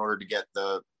jobs in order to get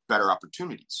the better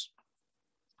opportunities.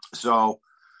 So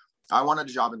I wanted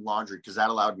a job in laundry because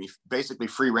that allowed me basically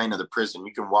free reign of the prison.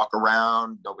 You can walk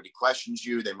around, nobody questions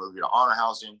you. They move you to honor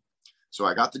housing. So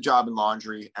I got the job in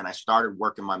laundry and I started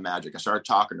working my magic. I started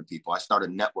talking to people. I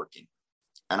started networking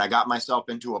and I got myself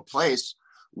into a place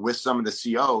with some of the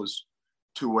COs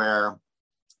to where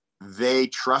they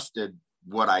trusted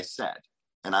what I said.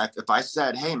 And if I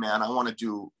said, hey, man, I want to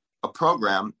do a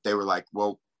program, they were like,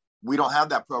 well, we don't have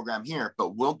that program here,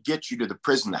 but we'll get you to the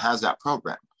prison that has that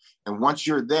program. And once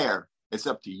you're there, it's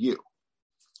up to you.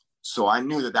 So I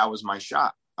knew that was my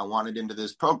shot. I wanted into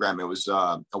this program. It was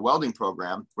a welding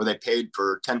program where they paid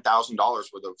for $10,000 worth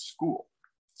of school.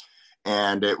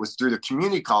 And it was through the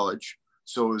community college.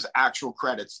 So it was actual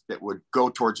credits that would go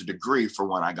towards a degree for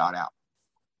when I got out.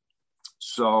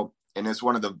 So, and it's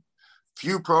one of the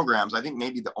few programs, I think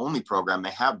maybe the only program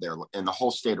they have there in the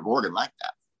whole state of Oregon like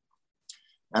that.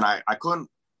 And I couldn't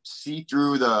see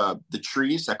through the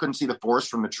trees. I couldn't see the forest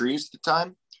from the trees at the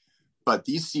time. But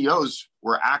these COs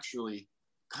were actually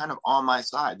kind of on my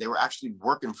side. They were actually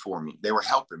working for me. They were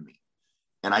helping me.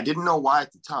 And I didn't know why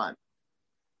at the time.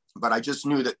 But I just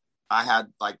knew that I had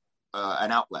like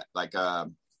an outlet, like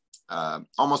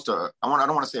almost I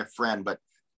don't want to say a friend, but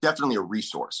definitely a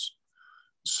resource.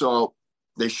 So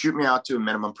they shoot me out to a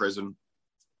minimum prison.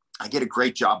 I get a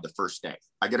great job the first day.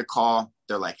 I get a call.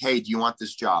 They're like, hey, do you want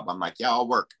this job? I'm like, yeah, I'll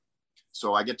work.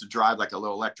 So I get to drive like a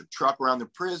little electric truck around the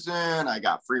prison. I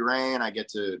got free reign. I get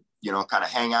to, kind of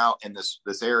hang out in this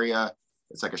area.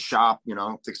 It's like a shop,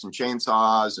 fixing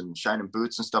chainsaws and shining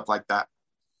boots and stuff like that.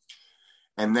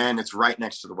 And then it's right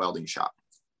next to the welding shop.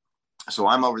 So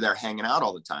I'm over there hanging out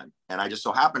all the time. And I just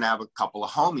so happen to have a couple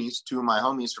of homies. Two of my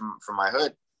homies from my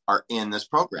hood are in this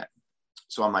program.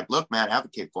 So I'm like, look, man,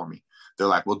 advocate for me. They're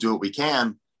like, we'll do what we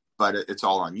can, but it's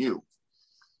all on you.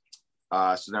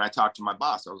 So then I talked to my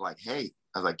boss. I was like, hey,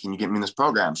 can you get me in this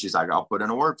program? She's like, I'll put in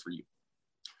a word for you.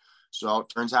 So it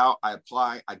turns out I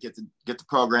apply, I get the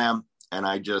program, and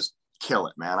I just kill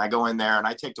it, man. I go in there and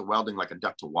I take to welding like a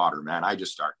duck to water, man. I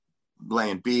just start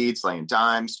laying beads, laying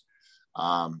dimes.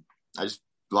 I just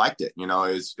liked it.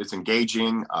 It's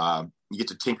engaging. You get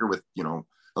to tinker with,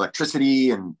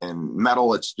 electricity and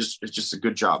metal. It's just a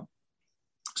good job.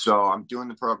 So I'm doing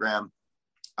the program.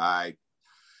 I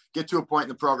get to a point in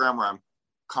the program where I'm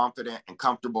confident and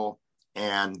comfortable,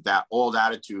 and that old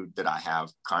attitude that I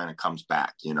have kind of comes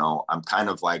back. I'm kind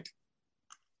of like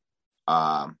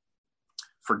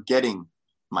forgetting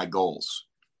my goals.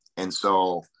 And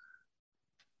so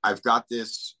I've got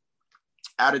this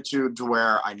attitude to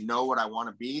where I know what I want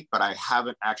to be, but I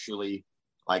haven't actually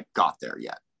got there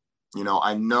yet.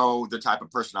 I know the type of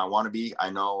person I want to be. I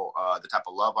know the type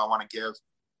of love I want to give.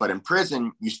 But in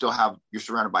prison, you're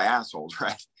surrounded by assholes,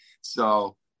 right?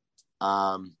 So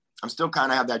I'm still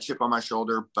kind of have that chip on my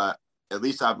shoulder, but at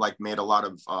least I've made a lot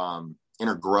of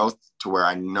inner growth to where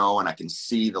I know and I can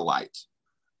see the light.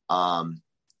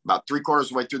 About 3/4 of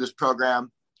the way through this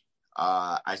program,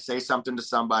 I say something to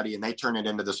somebody and they turn it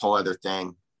into this whole other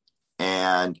thing,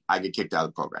 and I get kicked out of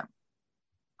the program.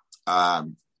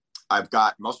 I've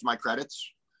got most of my credits,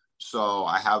 so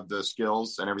I have the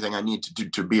skills and everything I need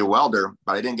to be a welder,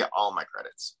 but I didn't get all my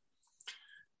credits.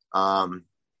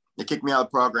 They kicked me out of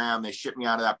the program. They shipped me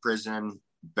out of that prison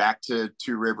back to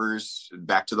Two Rivers,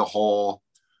 back to the hole.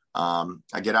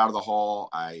 I get out of the hole.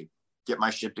 I get my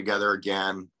ship together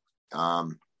again.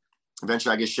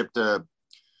 Eventually I get shipped to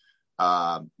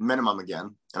minimum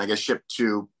again, and I get shipped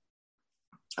to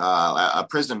a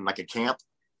prison, like a camp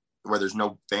where there's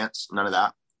no fence, none of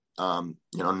that.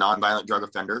 Non-violent drug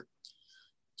offender.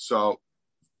 So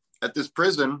at this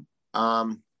prison,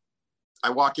 I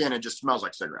walk in, it just smells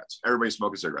like cigarettes. Everybody's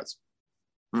smoking cigarettes.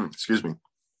 Excuse me.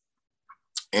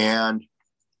 And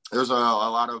there's a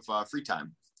lot of free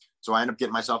time. So I end up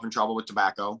getting myself in trouble with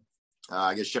tobacco.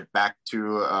 I get shipped back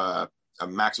to a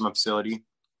maximum facility,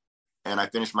 and I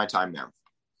finish my time there.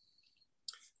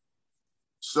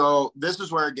 So this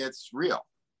is where it gets real.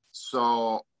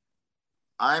 So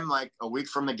I'm like a week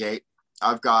from the gate.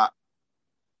 I've got,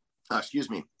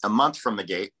 a month from the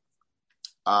gate.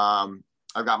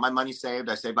 I've got my money saved.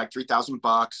 I saved like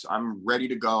 $3,000. I'm ready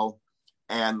to go.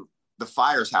 And the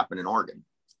fires happened in Oregon.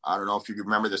 I don't know if you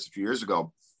remember this a few years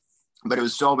ago, but it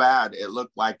was so bad. It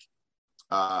looked like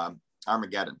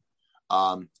Armageddon.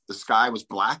 The sky was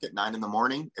black at 9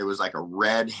 a.m. It was like a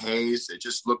red haze. It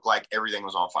just looked like everything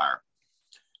was on fire.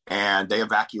 And they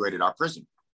evacuated our prison.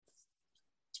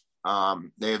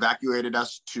 They evacuated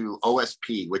us to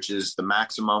OSP, which is the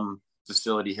maximum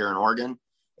facility here in Oregon.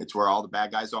 It's where all the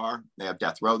bad guys are. They have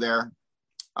death row there.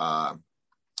 And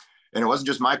it wasn't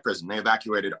just my prison. They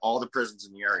evacuated all the prisons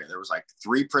in the area. There was like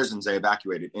 3 prisons they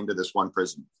evacuated into this one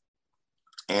prison.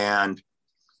 And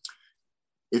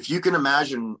if you can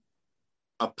imagine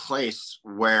a place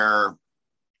where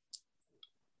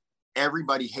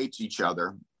everybody hates each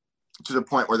other to the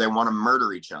point where they want to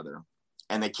murder each other,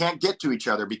 and they can't get to each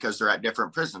other because they're at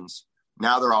different prisons.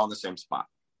 Now they're all in the same spot.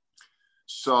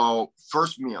 So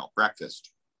first meal,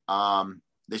 breakfast,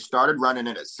 they started running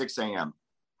it at 6 a.m.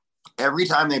 Every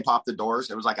time they popped the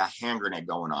doors, it was like a hand grenade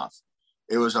going off.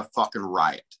 It was a fucking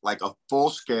riot, like a full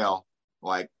scale,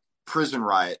 like prison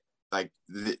riot, like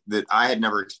that I had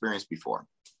never experienced before.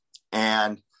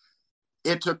 And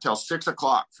it took till 6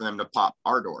 o'clock for them to pop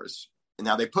our doors. And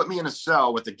now they put me in a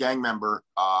cell with a gang member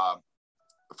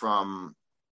from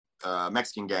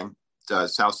Mexican gang,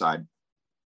 Southside.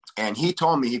 And he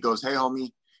told me, he goes, hey,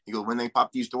 homie, he goes, when they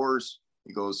pop these doors,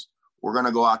 he goes, we're going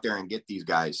to go out there and get these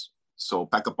guys. So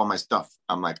pack up all my stuff.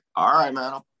 I'm like, all right,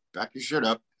 man, I'll pack your shit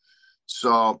up.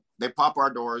 So they pop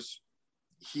our doors.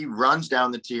 He runs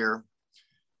down the tier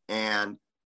and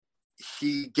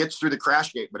he gets through the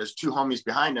crash gate, but his 2 homies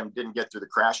behind him didn't get through the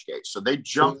crash gate. So they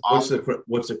jump off.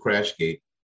 What's the crash gate?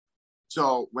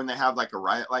 So when they have like a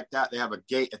riot like that, they have a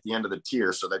gate at the end of the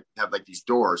tier. So they have like these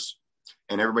doors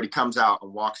and everybody comes out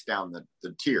and walks down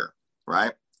the tier,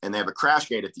 right? And they have a crash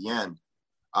gate at the end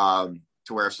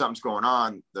to where if something's going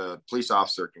on, the police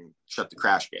officer can shut the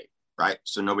crash gate, right?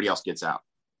 So nobody else gets out.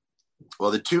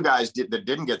 Well, the 2 guys that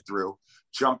didn't get through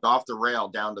jumped off the rail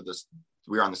down to this.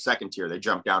 We were on the second tier. They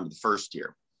jumped down to the first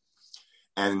tier.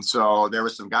 And so there were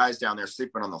some guys down there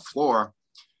sleeping on the floor,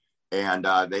 and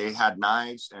they had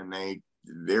knives and they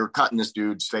were cutting this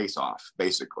dude's face off,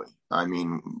 basically. I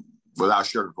mean, without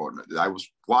sugarcoating it. I was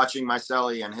watching my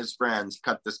cellie and his friends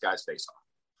cut this guy's face off.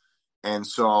 And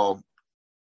so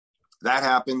that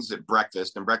happens at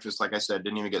breakfast, and breakfast, like I said,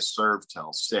 didn't even get served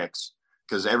till 6,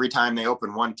 because every time they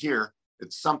open one tier,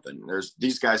 it's something. There's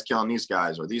these guys killing these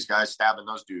guys, or these guys stabbing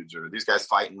those dudes, or these guys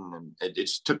fighting, and it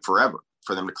just took forever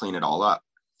for them to clean it all up.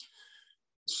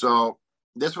 So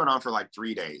this went on for like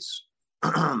 3 days.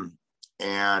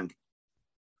 And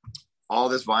all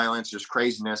this violence, just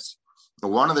craziness.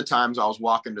 One of the times I was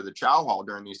walking to the chow hall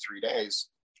during these 3 days,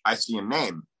 I see a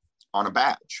name on a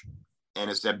badge, and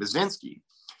it said Baczynski.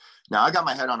 Now, I got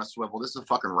my head on a swivel. This is a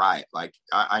fucking riot. Like,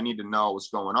 I need to know what's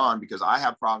going on, because I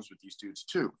have problems with these dudes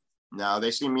too. Now,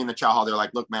 they see me in the chow hall. They're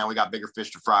like, look, man, we got bigger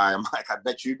fish to fry. I'm like, I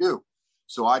bet you do.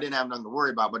 So I didn't have nothing to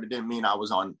worry about, but it didn't mean I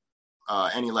was on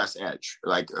any less edge.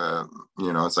 Like,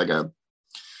 it's like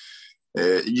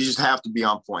you just have to be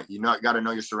on point. You got to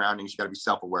know your surroundings. You got to be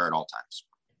self-aware at all times.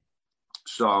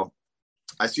 So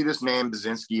I see this name,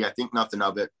 Baczynski. I think nothing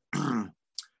of it.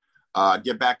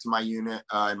 Get back to my unit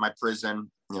in my prison.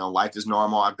 Life is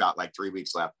normal. I've got like 3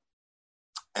 weeks left.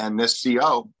 And this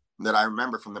CO that I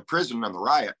remember from the prison and the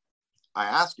riot, I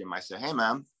asked him, I said, hey,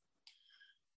 man,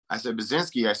 I said,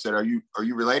 Baczynski, I said, are you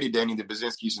related to any of the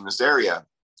Baczynskis in this area?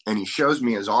 And he shows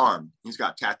me his arm. He's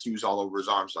got tattoos all over his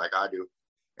arms like I do.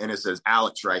 And it says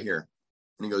Alex right here.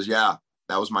 And he goes, yeah,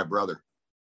 that was my brother.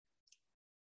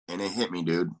 And it hit me,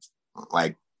 dude.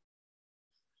 Like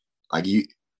you,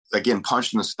 like getting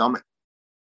punched in the stomach.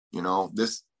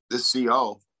 This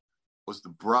CO was the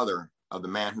brother of the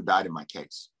man who died in my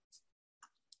case.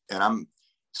 And I'm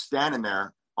standing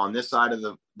there on this side of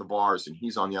the bars, and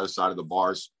he's on the other side of the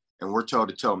bars, and we're toe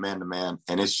to toe, man to man,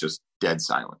 and it's just dead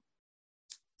silent.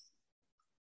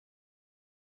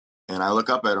 And I look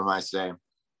up at him, I said,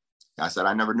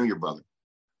 I never knew your brother.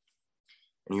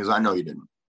 And he goes, I know you didn't.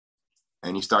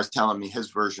 And he starts telling me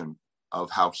his version of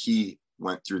how he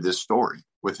went through this story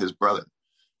with his brother,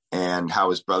 and how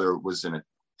his brother was an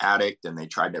addict and they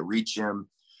tried to reach him,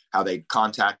 how they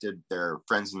contacted their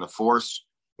friends in the force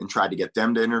and tried to get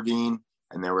them to intervene.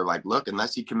 And they were like, look,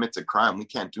 unless he commits a crime, we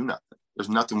can't do nothing. There's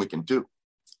nothing we can do.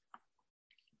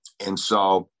 And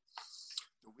so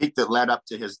the week that led up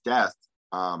to his death,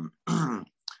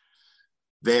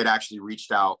 they had actually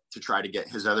reached out to try to get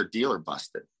his other dealer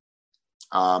busted.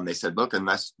 They said, look,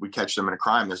 unless we catch them in a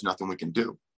crime, there's nothing we can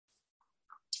do.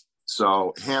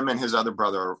 So him and his other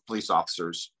brother are police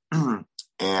officers,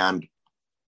 and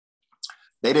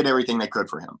they did everything they could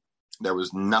for him. There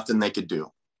was nothing they could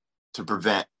do to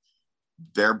prevent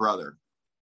their brother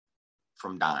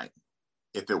from dying.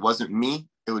 If it wasn't me,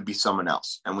 it would be someone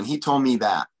else. And when he told me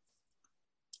that,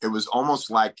 it was almost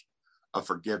like a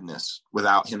forgiveness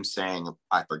without him saying,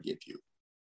 I forgive you.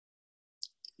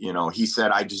 He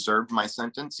said, I deserved my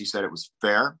sentence. He said it was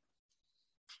fair.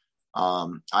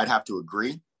 I'd have to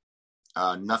agree.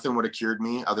 Nothing would have cured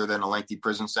me other than a lengthy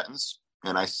prison sentence.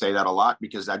 And I say that a lot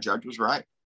because that judge was right.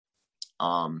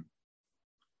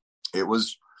 It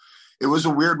was a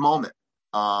weird moment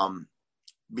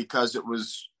because it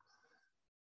was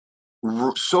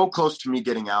so close to me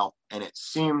getting out, and it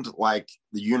seemed like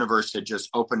the universe had just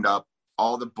opened up.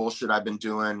 All the bullshit I've been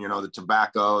doing, the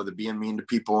tobacco, the being mean to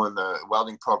people in the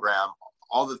welding program,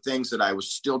 all the things that I was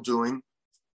still doing,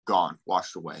 gone,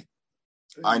 washed away.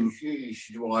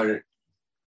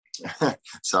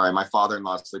 Sorry, my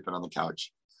father-in-law is sleeping on the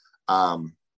couch.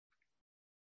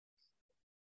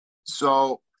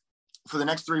 So for the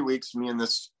next 3 weeks, me and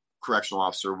this correctional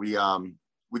officer, we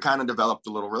kind of developed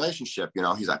a little relationship.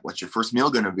 He's like, what's your first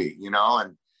meal going to be?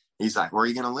 And he's like, where are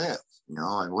you going to live?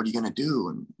 And what are you going to do?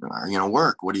 And are you going to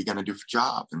work? What are you going to do for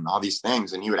job? And all these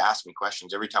things. And he would ask me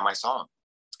questions every time I saw him.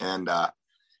 And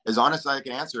as honest as I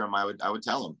could answer him, I would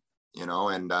tell him,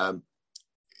 and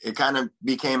it kind of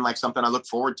became like something I looked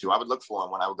forward to. I would look for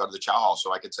him when I would go to the chow hall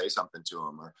so I could say something to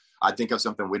him, or I'd think of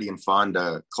something witty and fun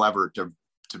clever to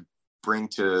bring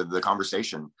to the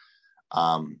conversation.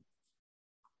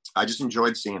 I just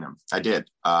enjoyed seeing him. I did.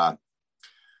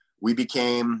 We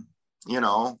became,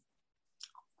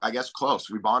 I guess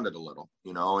close. We bonded a little,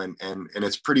 and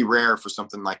it's pretty rare for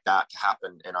something like that to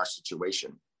happen in our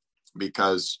situation,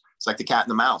 because it's like the cat and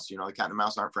the mouse. The cat and the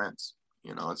mouse aren't friends.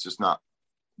 It's just not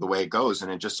the way it goes.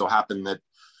 And it just so happened that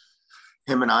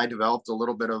him and I developed a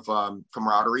little bit of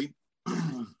camaraderie.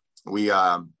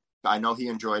 I know he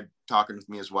enjoyed talking with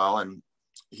me as well, and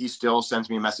he still sends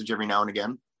me a message every now and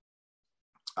again.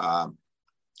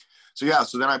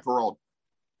 So then I paroled,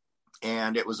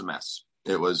 and it was a mess.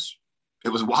 It was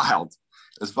wild.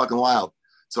 It was fucking wild.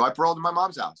 So I paroled in my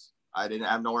mom's house. I didn't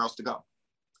have nowhere else to go.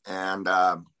 And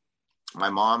my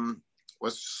mom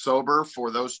was sober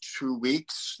for those 2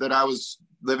 weeks that I was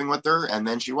living with her, and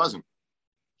then she wasn't.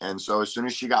 And so as soon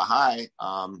as she got high,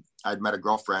 I'd met a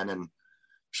girlfriend, and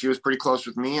she was pretty close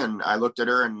with me, and I looked at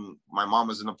her, and my mom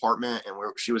was in the apartment, and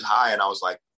she was high, and I was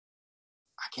like,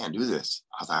 I can't do this.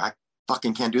 I was like, I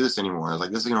fucking can't do this anymore. I was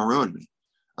like, this is going to ruin me.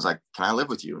 I was like, can I live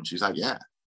with you? And she's like, yeah.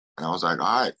 And I was like,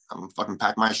 all right, I'm going to fucking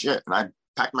pack my shit. And I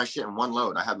packed my shit in one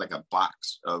load. I had like a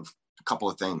box of a couple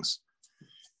of things.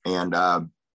 And I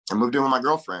moved in with my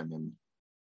girlfriend and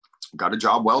got a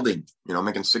job welding,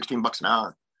 making $16 an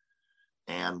hour.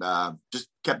 And just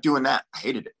kept doing that. I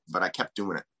hated it, but I kept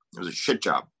doing it. It was a shit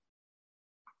job.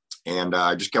 And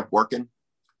I just kept working.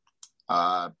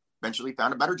 Eventually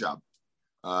found a better job.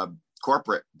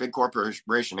 Big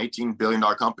corporation, $18 billion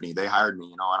company. They hired me,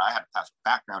 and I had to pass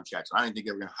background checks. I didn't think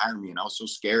they were going to hire me. And I was so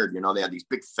scared. They had these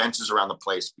big fences around the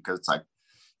place because it's like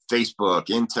Facebook,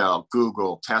 Intel,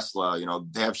 Google, Tesla,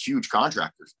 they have huge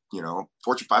contractors,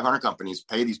 Fortune 500 companies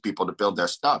pay these people to build their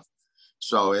stuff.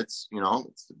 So it's a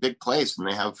big place, and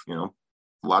they have, a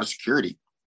lot of security.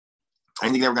 I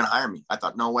didn't think they were going to hire me. I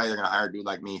thought, no way they're going to hire a dude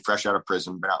like me, fresh out of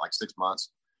prison, been out like 6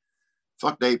 months.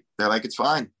 Fuck, they're like, it's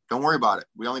fine. Don't worry about it.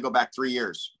 We only go back 3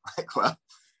 years. Like, well,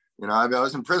 I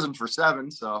was in prison for 7,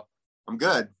 so I'm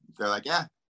good. They're like, yeah,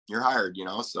 you're hired,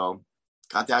 so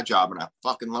got that job, and I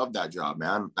fucking loved that job,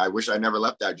 man. I wish I never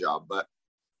left that job, but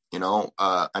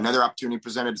another opportunity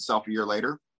presented itself a year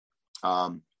later.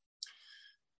 Got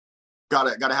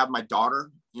to have my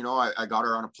daughter, I got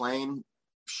her on a plane,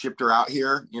 shipped her out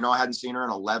here. I hadn't seen her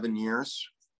in 11 years.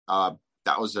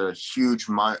 That was a huge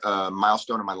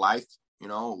milestone in my life.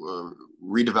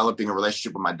 Redeveloping a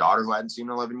relationship with my daughter who I hadn't seen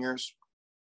in 11 years.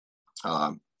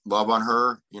 Love on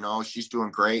her. She's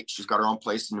doing great. She's got her own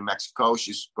place in New Mexico.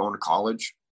 She's going to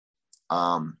college.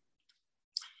 So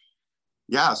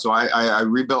I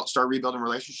started rebuilding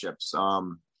relationships.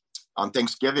 On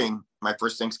Thanksgiving, my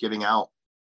first Thanksgiving out,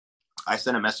 I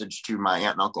sent a message to my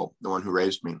aunt and uncle, the one who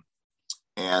raised me.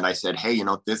 And I said, hey,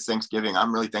 this Thanksgiving,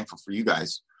 I'm really thankful for you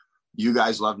guys. You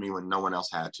guys loved me when no one else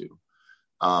had to.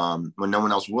 When no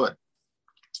one else would.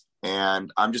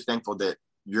 And I'm just thankful that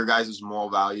your guys' moral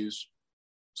values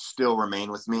still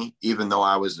remain with me, even though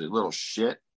I was a little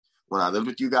shit when I lived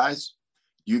with you guys.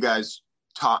 You guys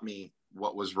taught me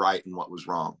what was right and what was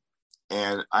wrong.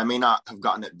 And I may not have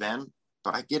gotten it then,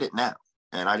 but I get it now.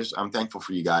 And I'm thankful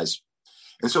for you guys.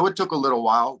 And so it took a little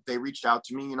while. They reached out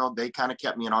to me, they kind of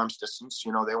kept me at arm's distance.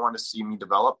 They wanted to see me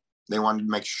develop. They wanted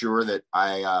to make sure that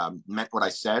I meant what I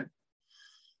said.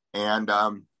 And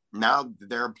now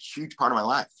they're a huge part of my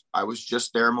life. I was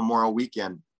just there Memorial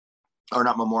Weekend, or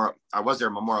not Memorial. I was there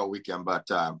Memorial Weekend, but,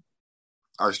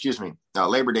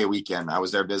 Labor Day weekend. I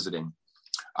was there visiting.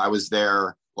 I was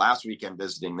there last weekend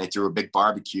visiting. They threw a big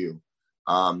barbecue.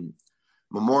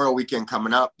 Memorial Weekend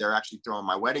coming up, they're actually throwing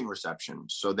my wedding reception.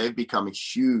 So they've become a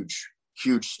huge,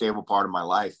 huge, stable part of my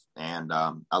life. And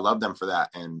I love them for that.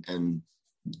 And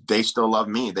they still love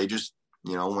me. They just,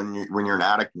 when you're an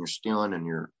addict and you're stealing and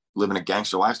you're living a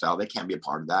gangster lifestyle, they can't be a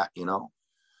part of that,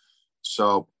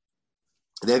 So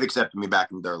they've accepted me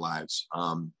back into their lives.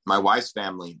 My wife's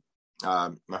family,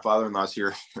 my father-in-law's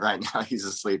here right now. He's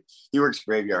asleep. He works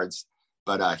graveyards,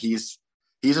 but he's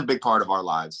a big part of our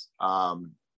lives.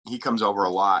 He comes over a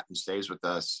lot and stays with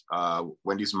us.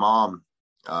 Wendy's mom,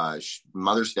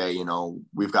 Mother's Day,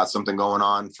 we've got something going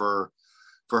on for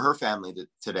her family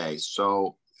today.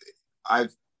 So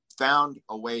I've found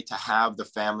a way to have the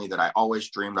family that I always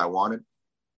dreamed I wanted,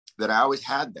 that I always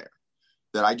had there,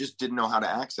 that I just didn't know how to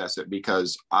access it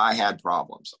because I had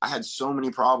problems. I had so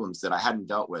many problems that I hadn't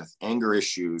dealt with: anger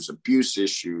issues, abuse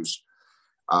issues,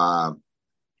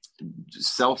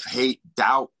 self-hate,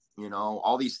 doubt,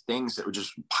 all these things that would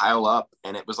just pile up.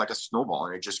 And it was like a snowball,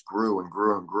 and it just grew and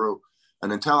grew and grew.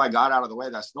 And until I got out of the way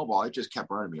of that snowball, it just kept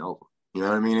running me over. You know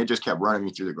what I mean? It just kept running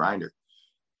me through the grinder.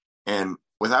 And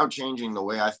without changing the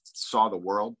way I saw the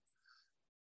world,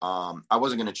 I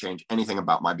wasn't going to change anything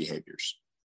about my behaviors.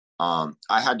 I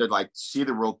had to see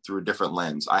the world through a different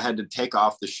lens. I had to take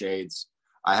off the shades.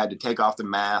 I had to take off the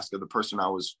mask of the person I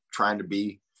was trying to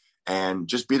be, and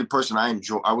just be the person I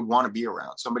would want to be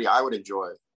around, somebody I would enjoy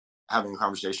having a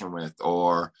conversation with,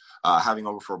 or having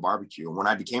over for a barbecue. And when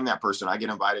I became that person, I get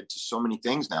invited to so many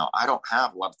things now. I don't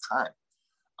have a lot of time.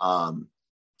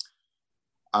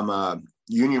 I'm a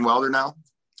union welder now.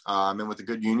 I'm in with a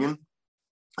good union.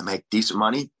 I make decent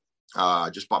money.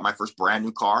 Just bought my first brand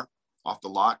new car off the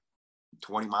lot,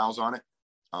 20 miles on it.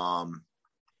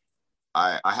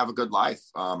 I have a good life.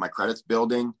 My credit's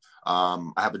building.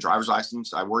 I have a driver's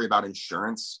license. I worry about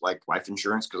insurance, like life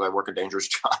insurance, because I work a dangerous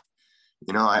job.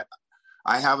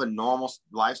 I have a normal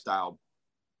lifestyle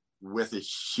with a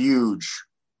huge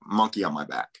monkey on my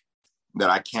back that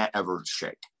I can't ever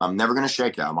shake. I'm never going to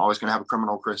shake that. I'm always going to have a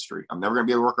criminal history. I'm never going to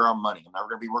be able to work around money. I'm never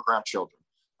going to be working around children.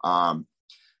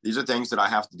 These are things that I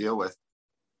have to deal with,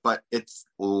 but it's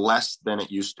less than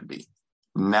it used to be.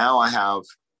 Now I have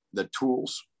the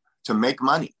tools to make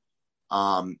money.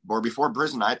 Or before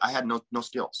prison, I had no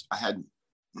skills. I had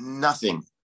nothing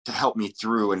to help me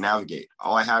through and navigate.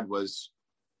 All I had was,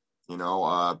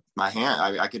 my hand.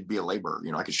 I could be a laborer.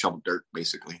 I could shovel dirt,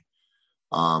 basically.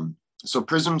 So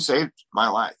prison saved my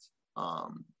life.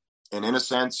 And in a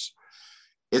sense,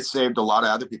 it saved a lot of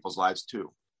other people's lives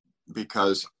too,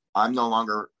 because I'm no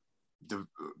longer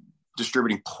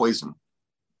distributing poison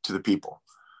to the people,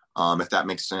 if that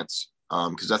makes sense.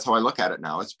 Because that's how I look at it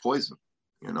now. It's poison.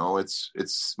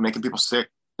 It's making people sick.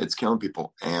 It's killing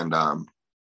people. And,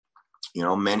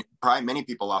 many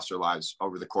people lost their lives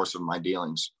over the course of my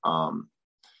dealings.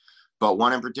 But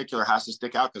one in particular has to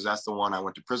stick out because that's the one I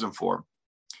went to prison for.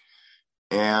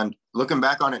 And looking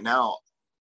back on it now,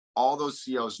 all those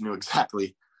COs knew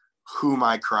exactly who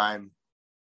my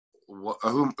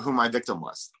victim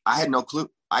was. I had no clue.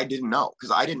 I didn't know,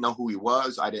 because I didn't know who he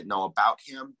was. I didn't know about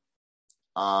him.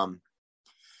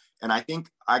 And I think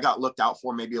I got looked out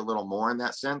for maybe a little more in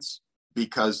that sense,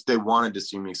 because they wanted to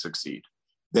see me succeed.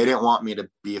 They didn't want me to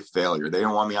be a failure. They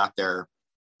didn't want me out there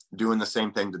doing the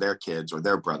same thing to their kids or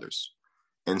their brothers.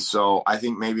 And so I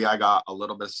think maybe I got a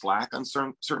little bit of slack on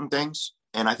certain things.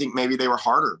 And I think maybe they were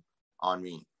harder on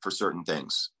me for certain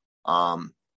things.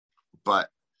 But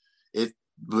it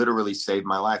literally saved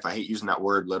my life. I hate using that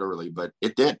word literally, but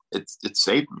it did. It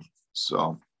saved me.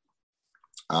 So,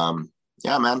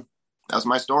 yeah, man, that's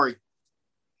my story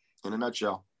in a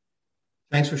nutshell.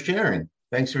 Thanks for sharing.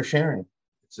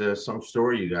 It's some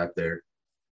story you got there.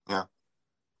 Yeah.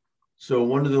 So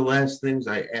one of the last things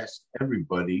I ask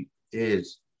everybody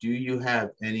is, do you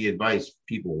have any advice for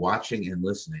people watching and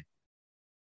listening?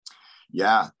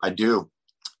 Yeah, I do.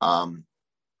 Don't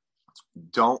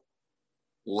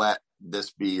let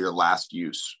this be your last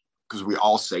use, because we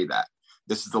all say that.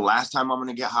 This is the last time I'm going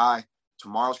to get high.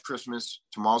 Tomorrow's Christmas.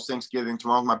 Tomorrow's Thanksgiving.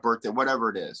 Tomorrow's my birthday. Whatever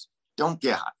it is. Don't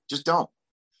get high. Just don't.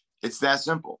 It's that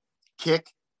simple. Kick.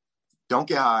 Don't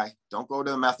get high. Don't go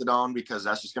to the methadone, because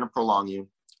that's just going to prolong you.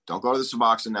 Don't go to the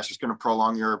Suboxone. That's just going to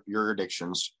prolong your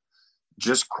addictions.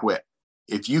 Just quit.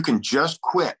 If you can just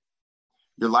quit,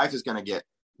 your life is going to get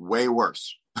way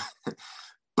worse.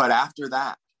 But after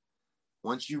that,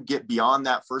 once you get beyond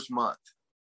that first month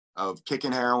of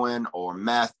kicking heroin or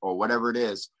meth or whatever it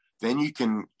is, then you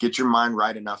can get your mind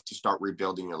right enough to start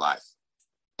rebuilding your life.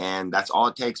 And that's all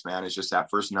it takes, man. It's just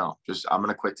that first no. Just, I'm going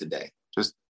to quit today.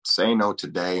 Just say no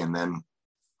today and then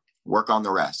work on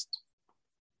the rest.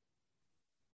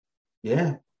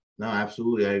 Yeah, no,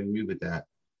 absolutely. I agree with that.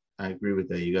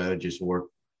 You got to just work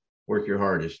your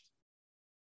hardest.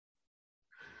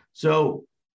 So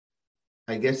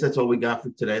I guess that's all we got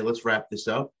for today. Let's wrap this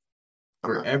up.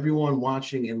 For Okay. everyone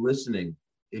watching and listening,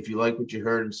 if you like what you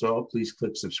heard and saw, please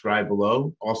click subscribe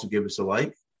below. Also give us a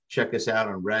like. Check us out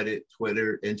on Reddit,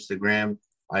 Twitter, Instagram.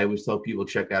 I always tell people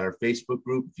check out our Facebook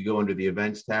group. If you go under the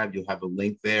events tab, you'll have a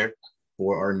link there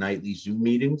for our nightly Zoom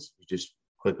meetings. You just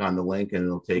click on the link and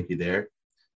it'll take you there.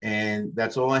 And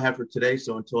that's all I have for today.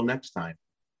 So until next time.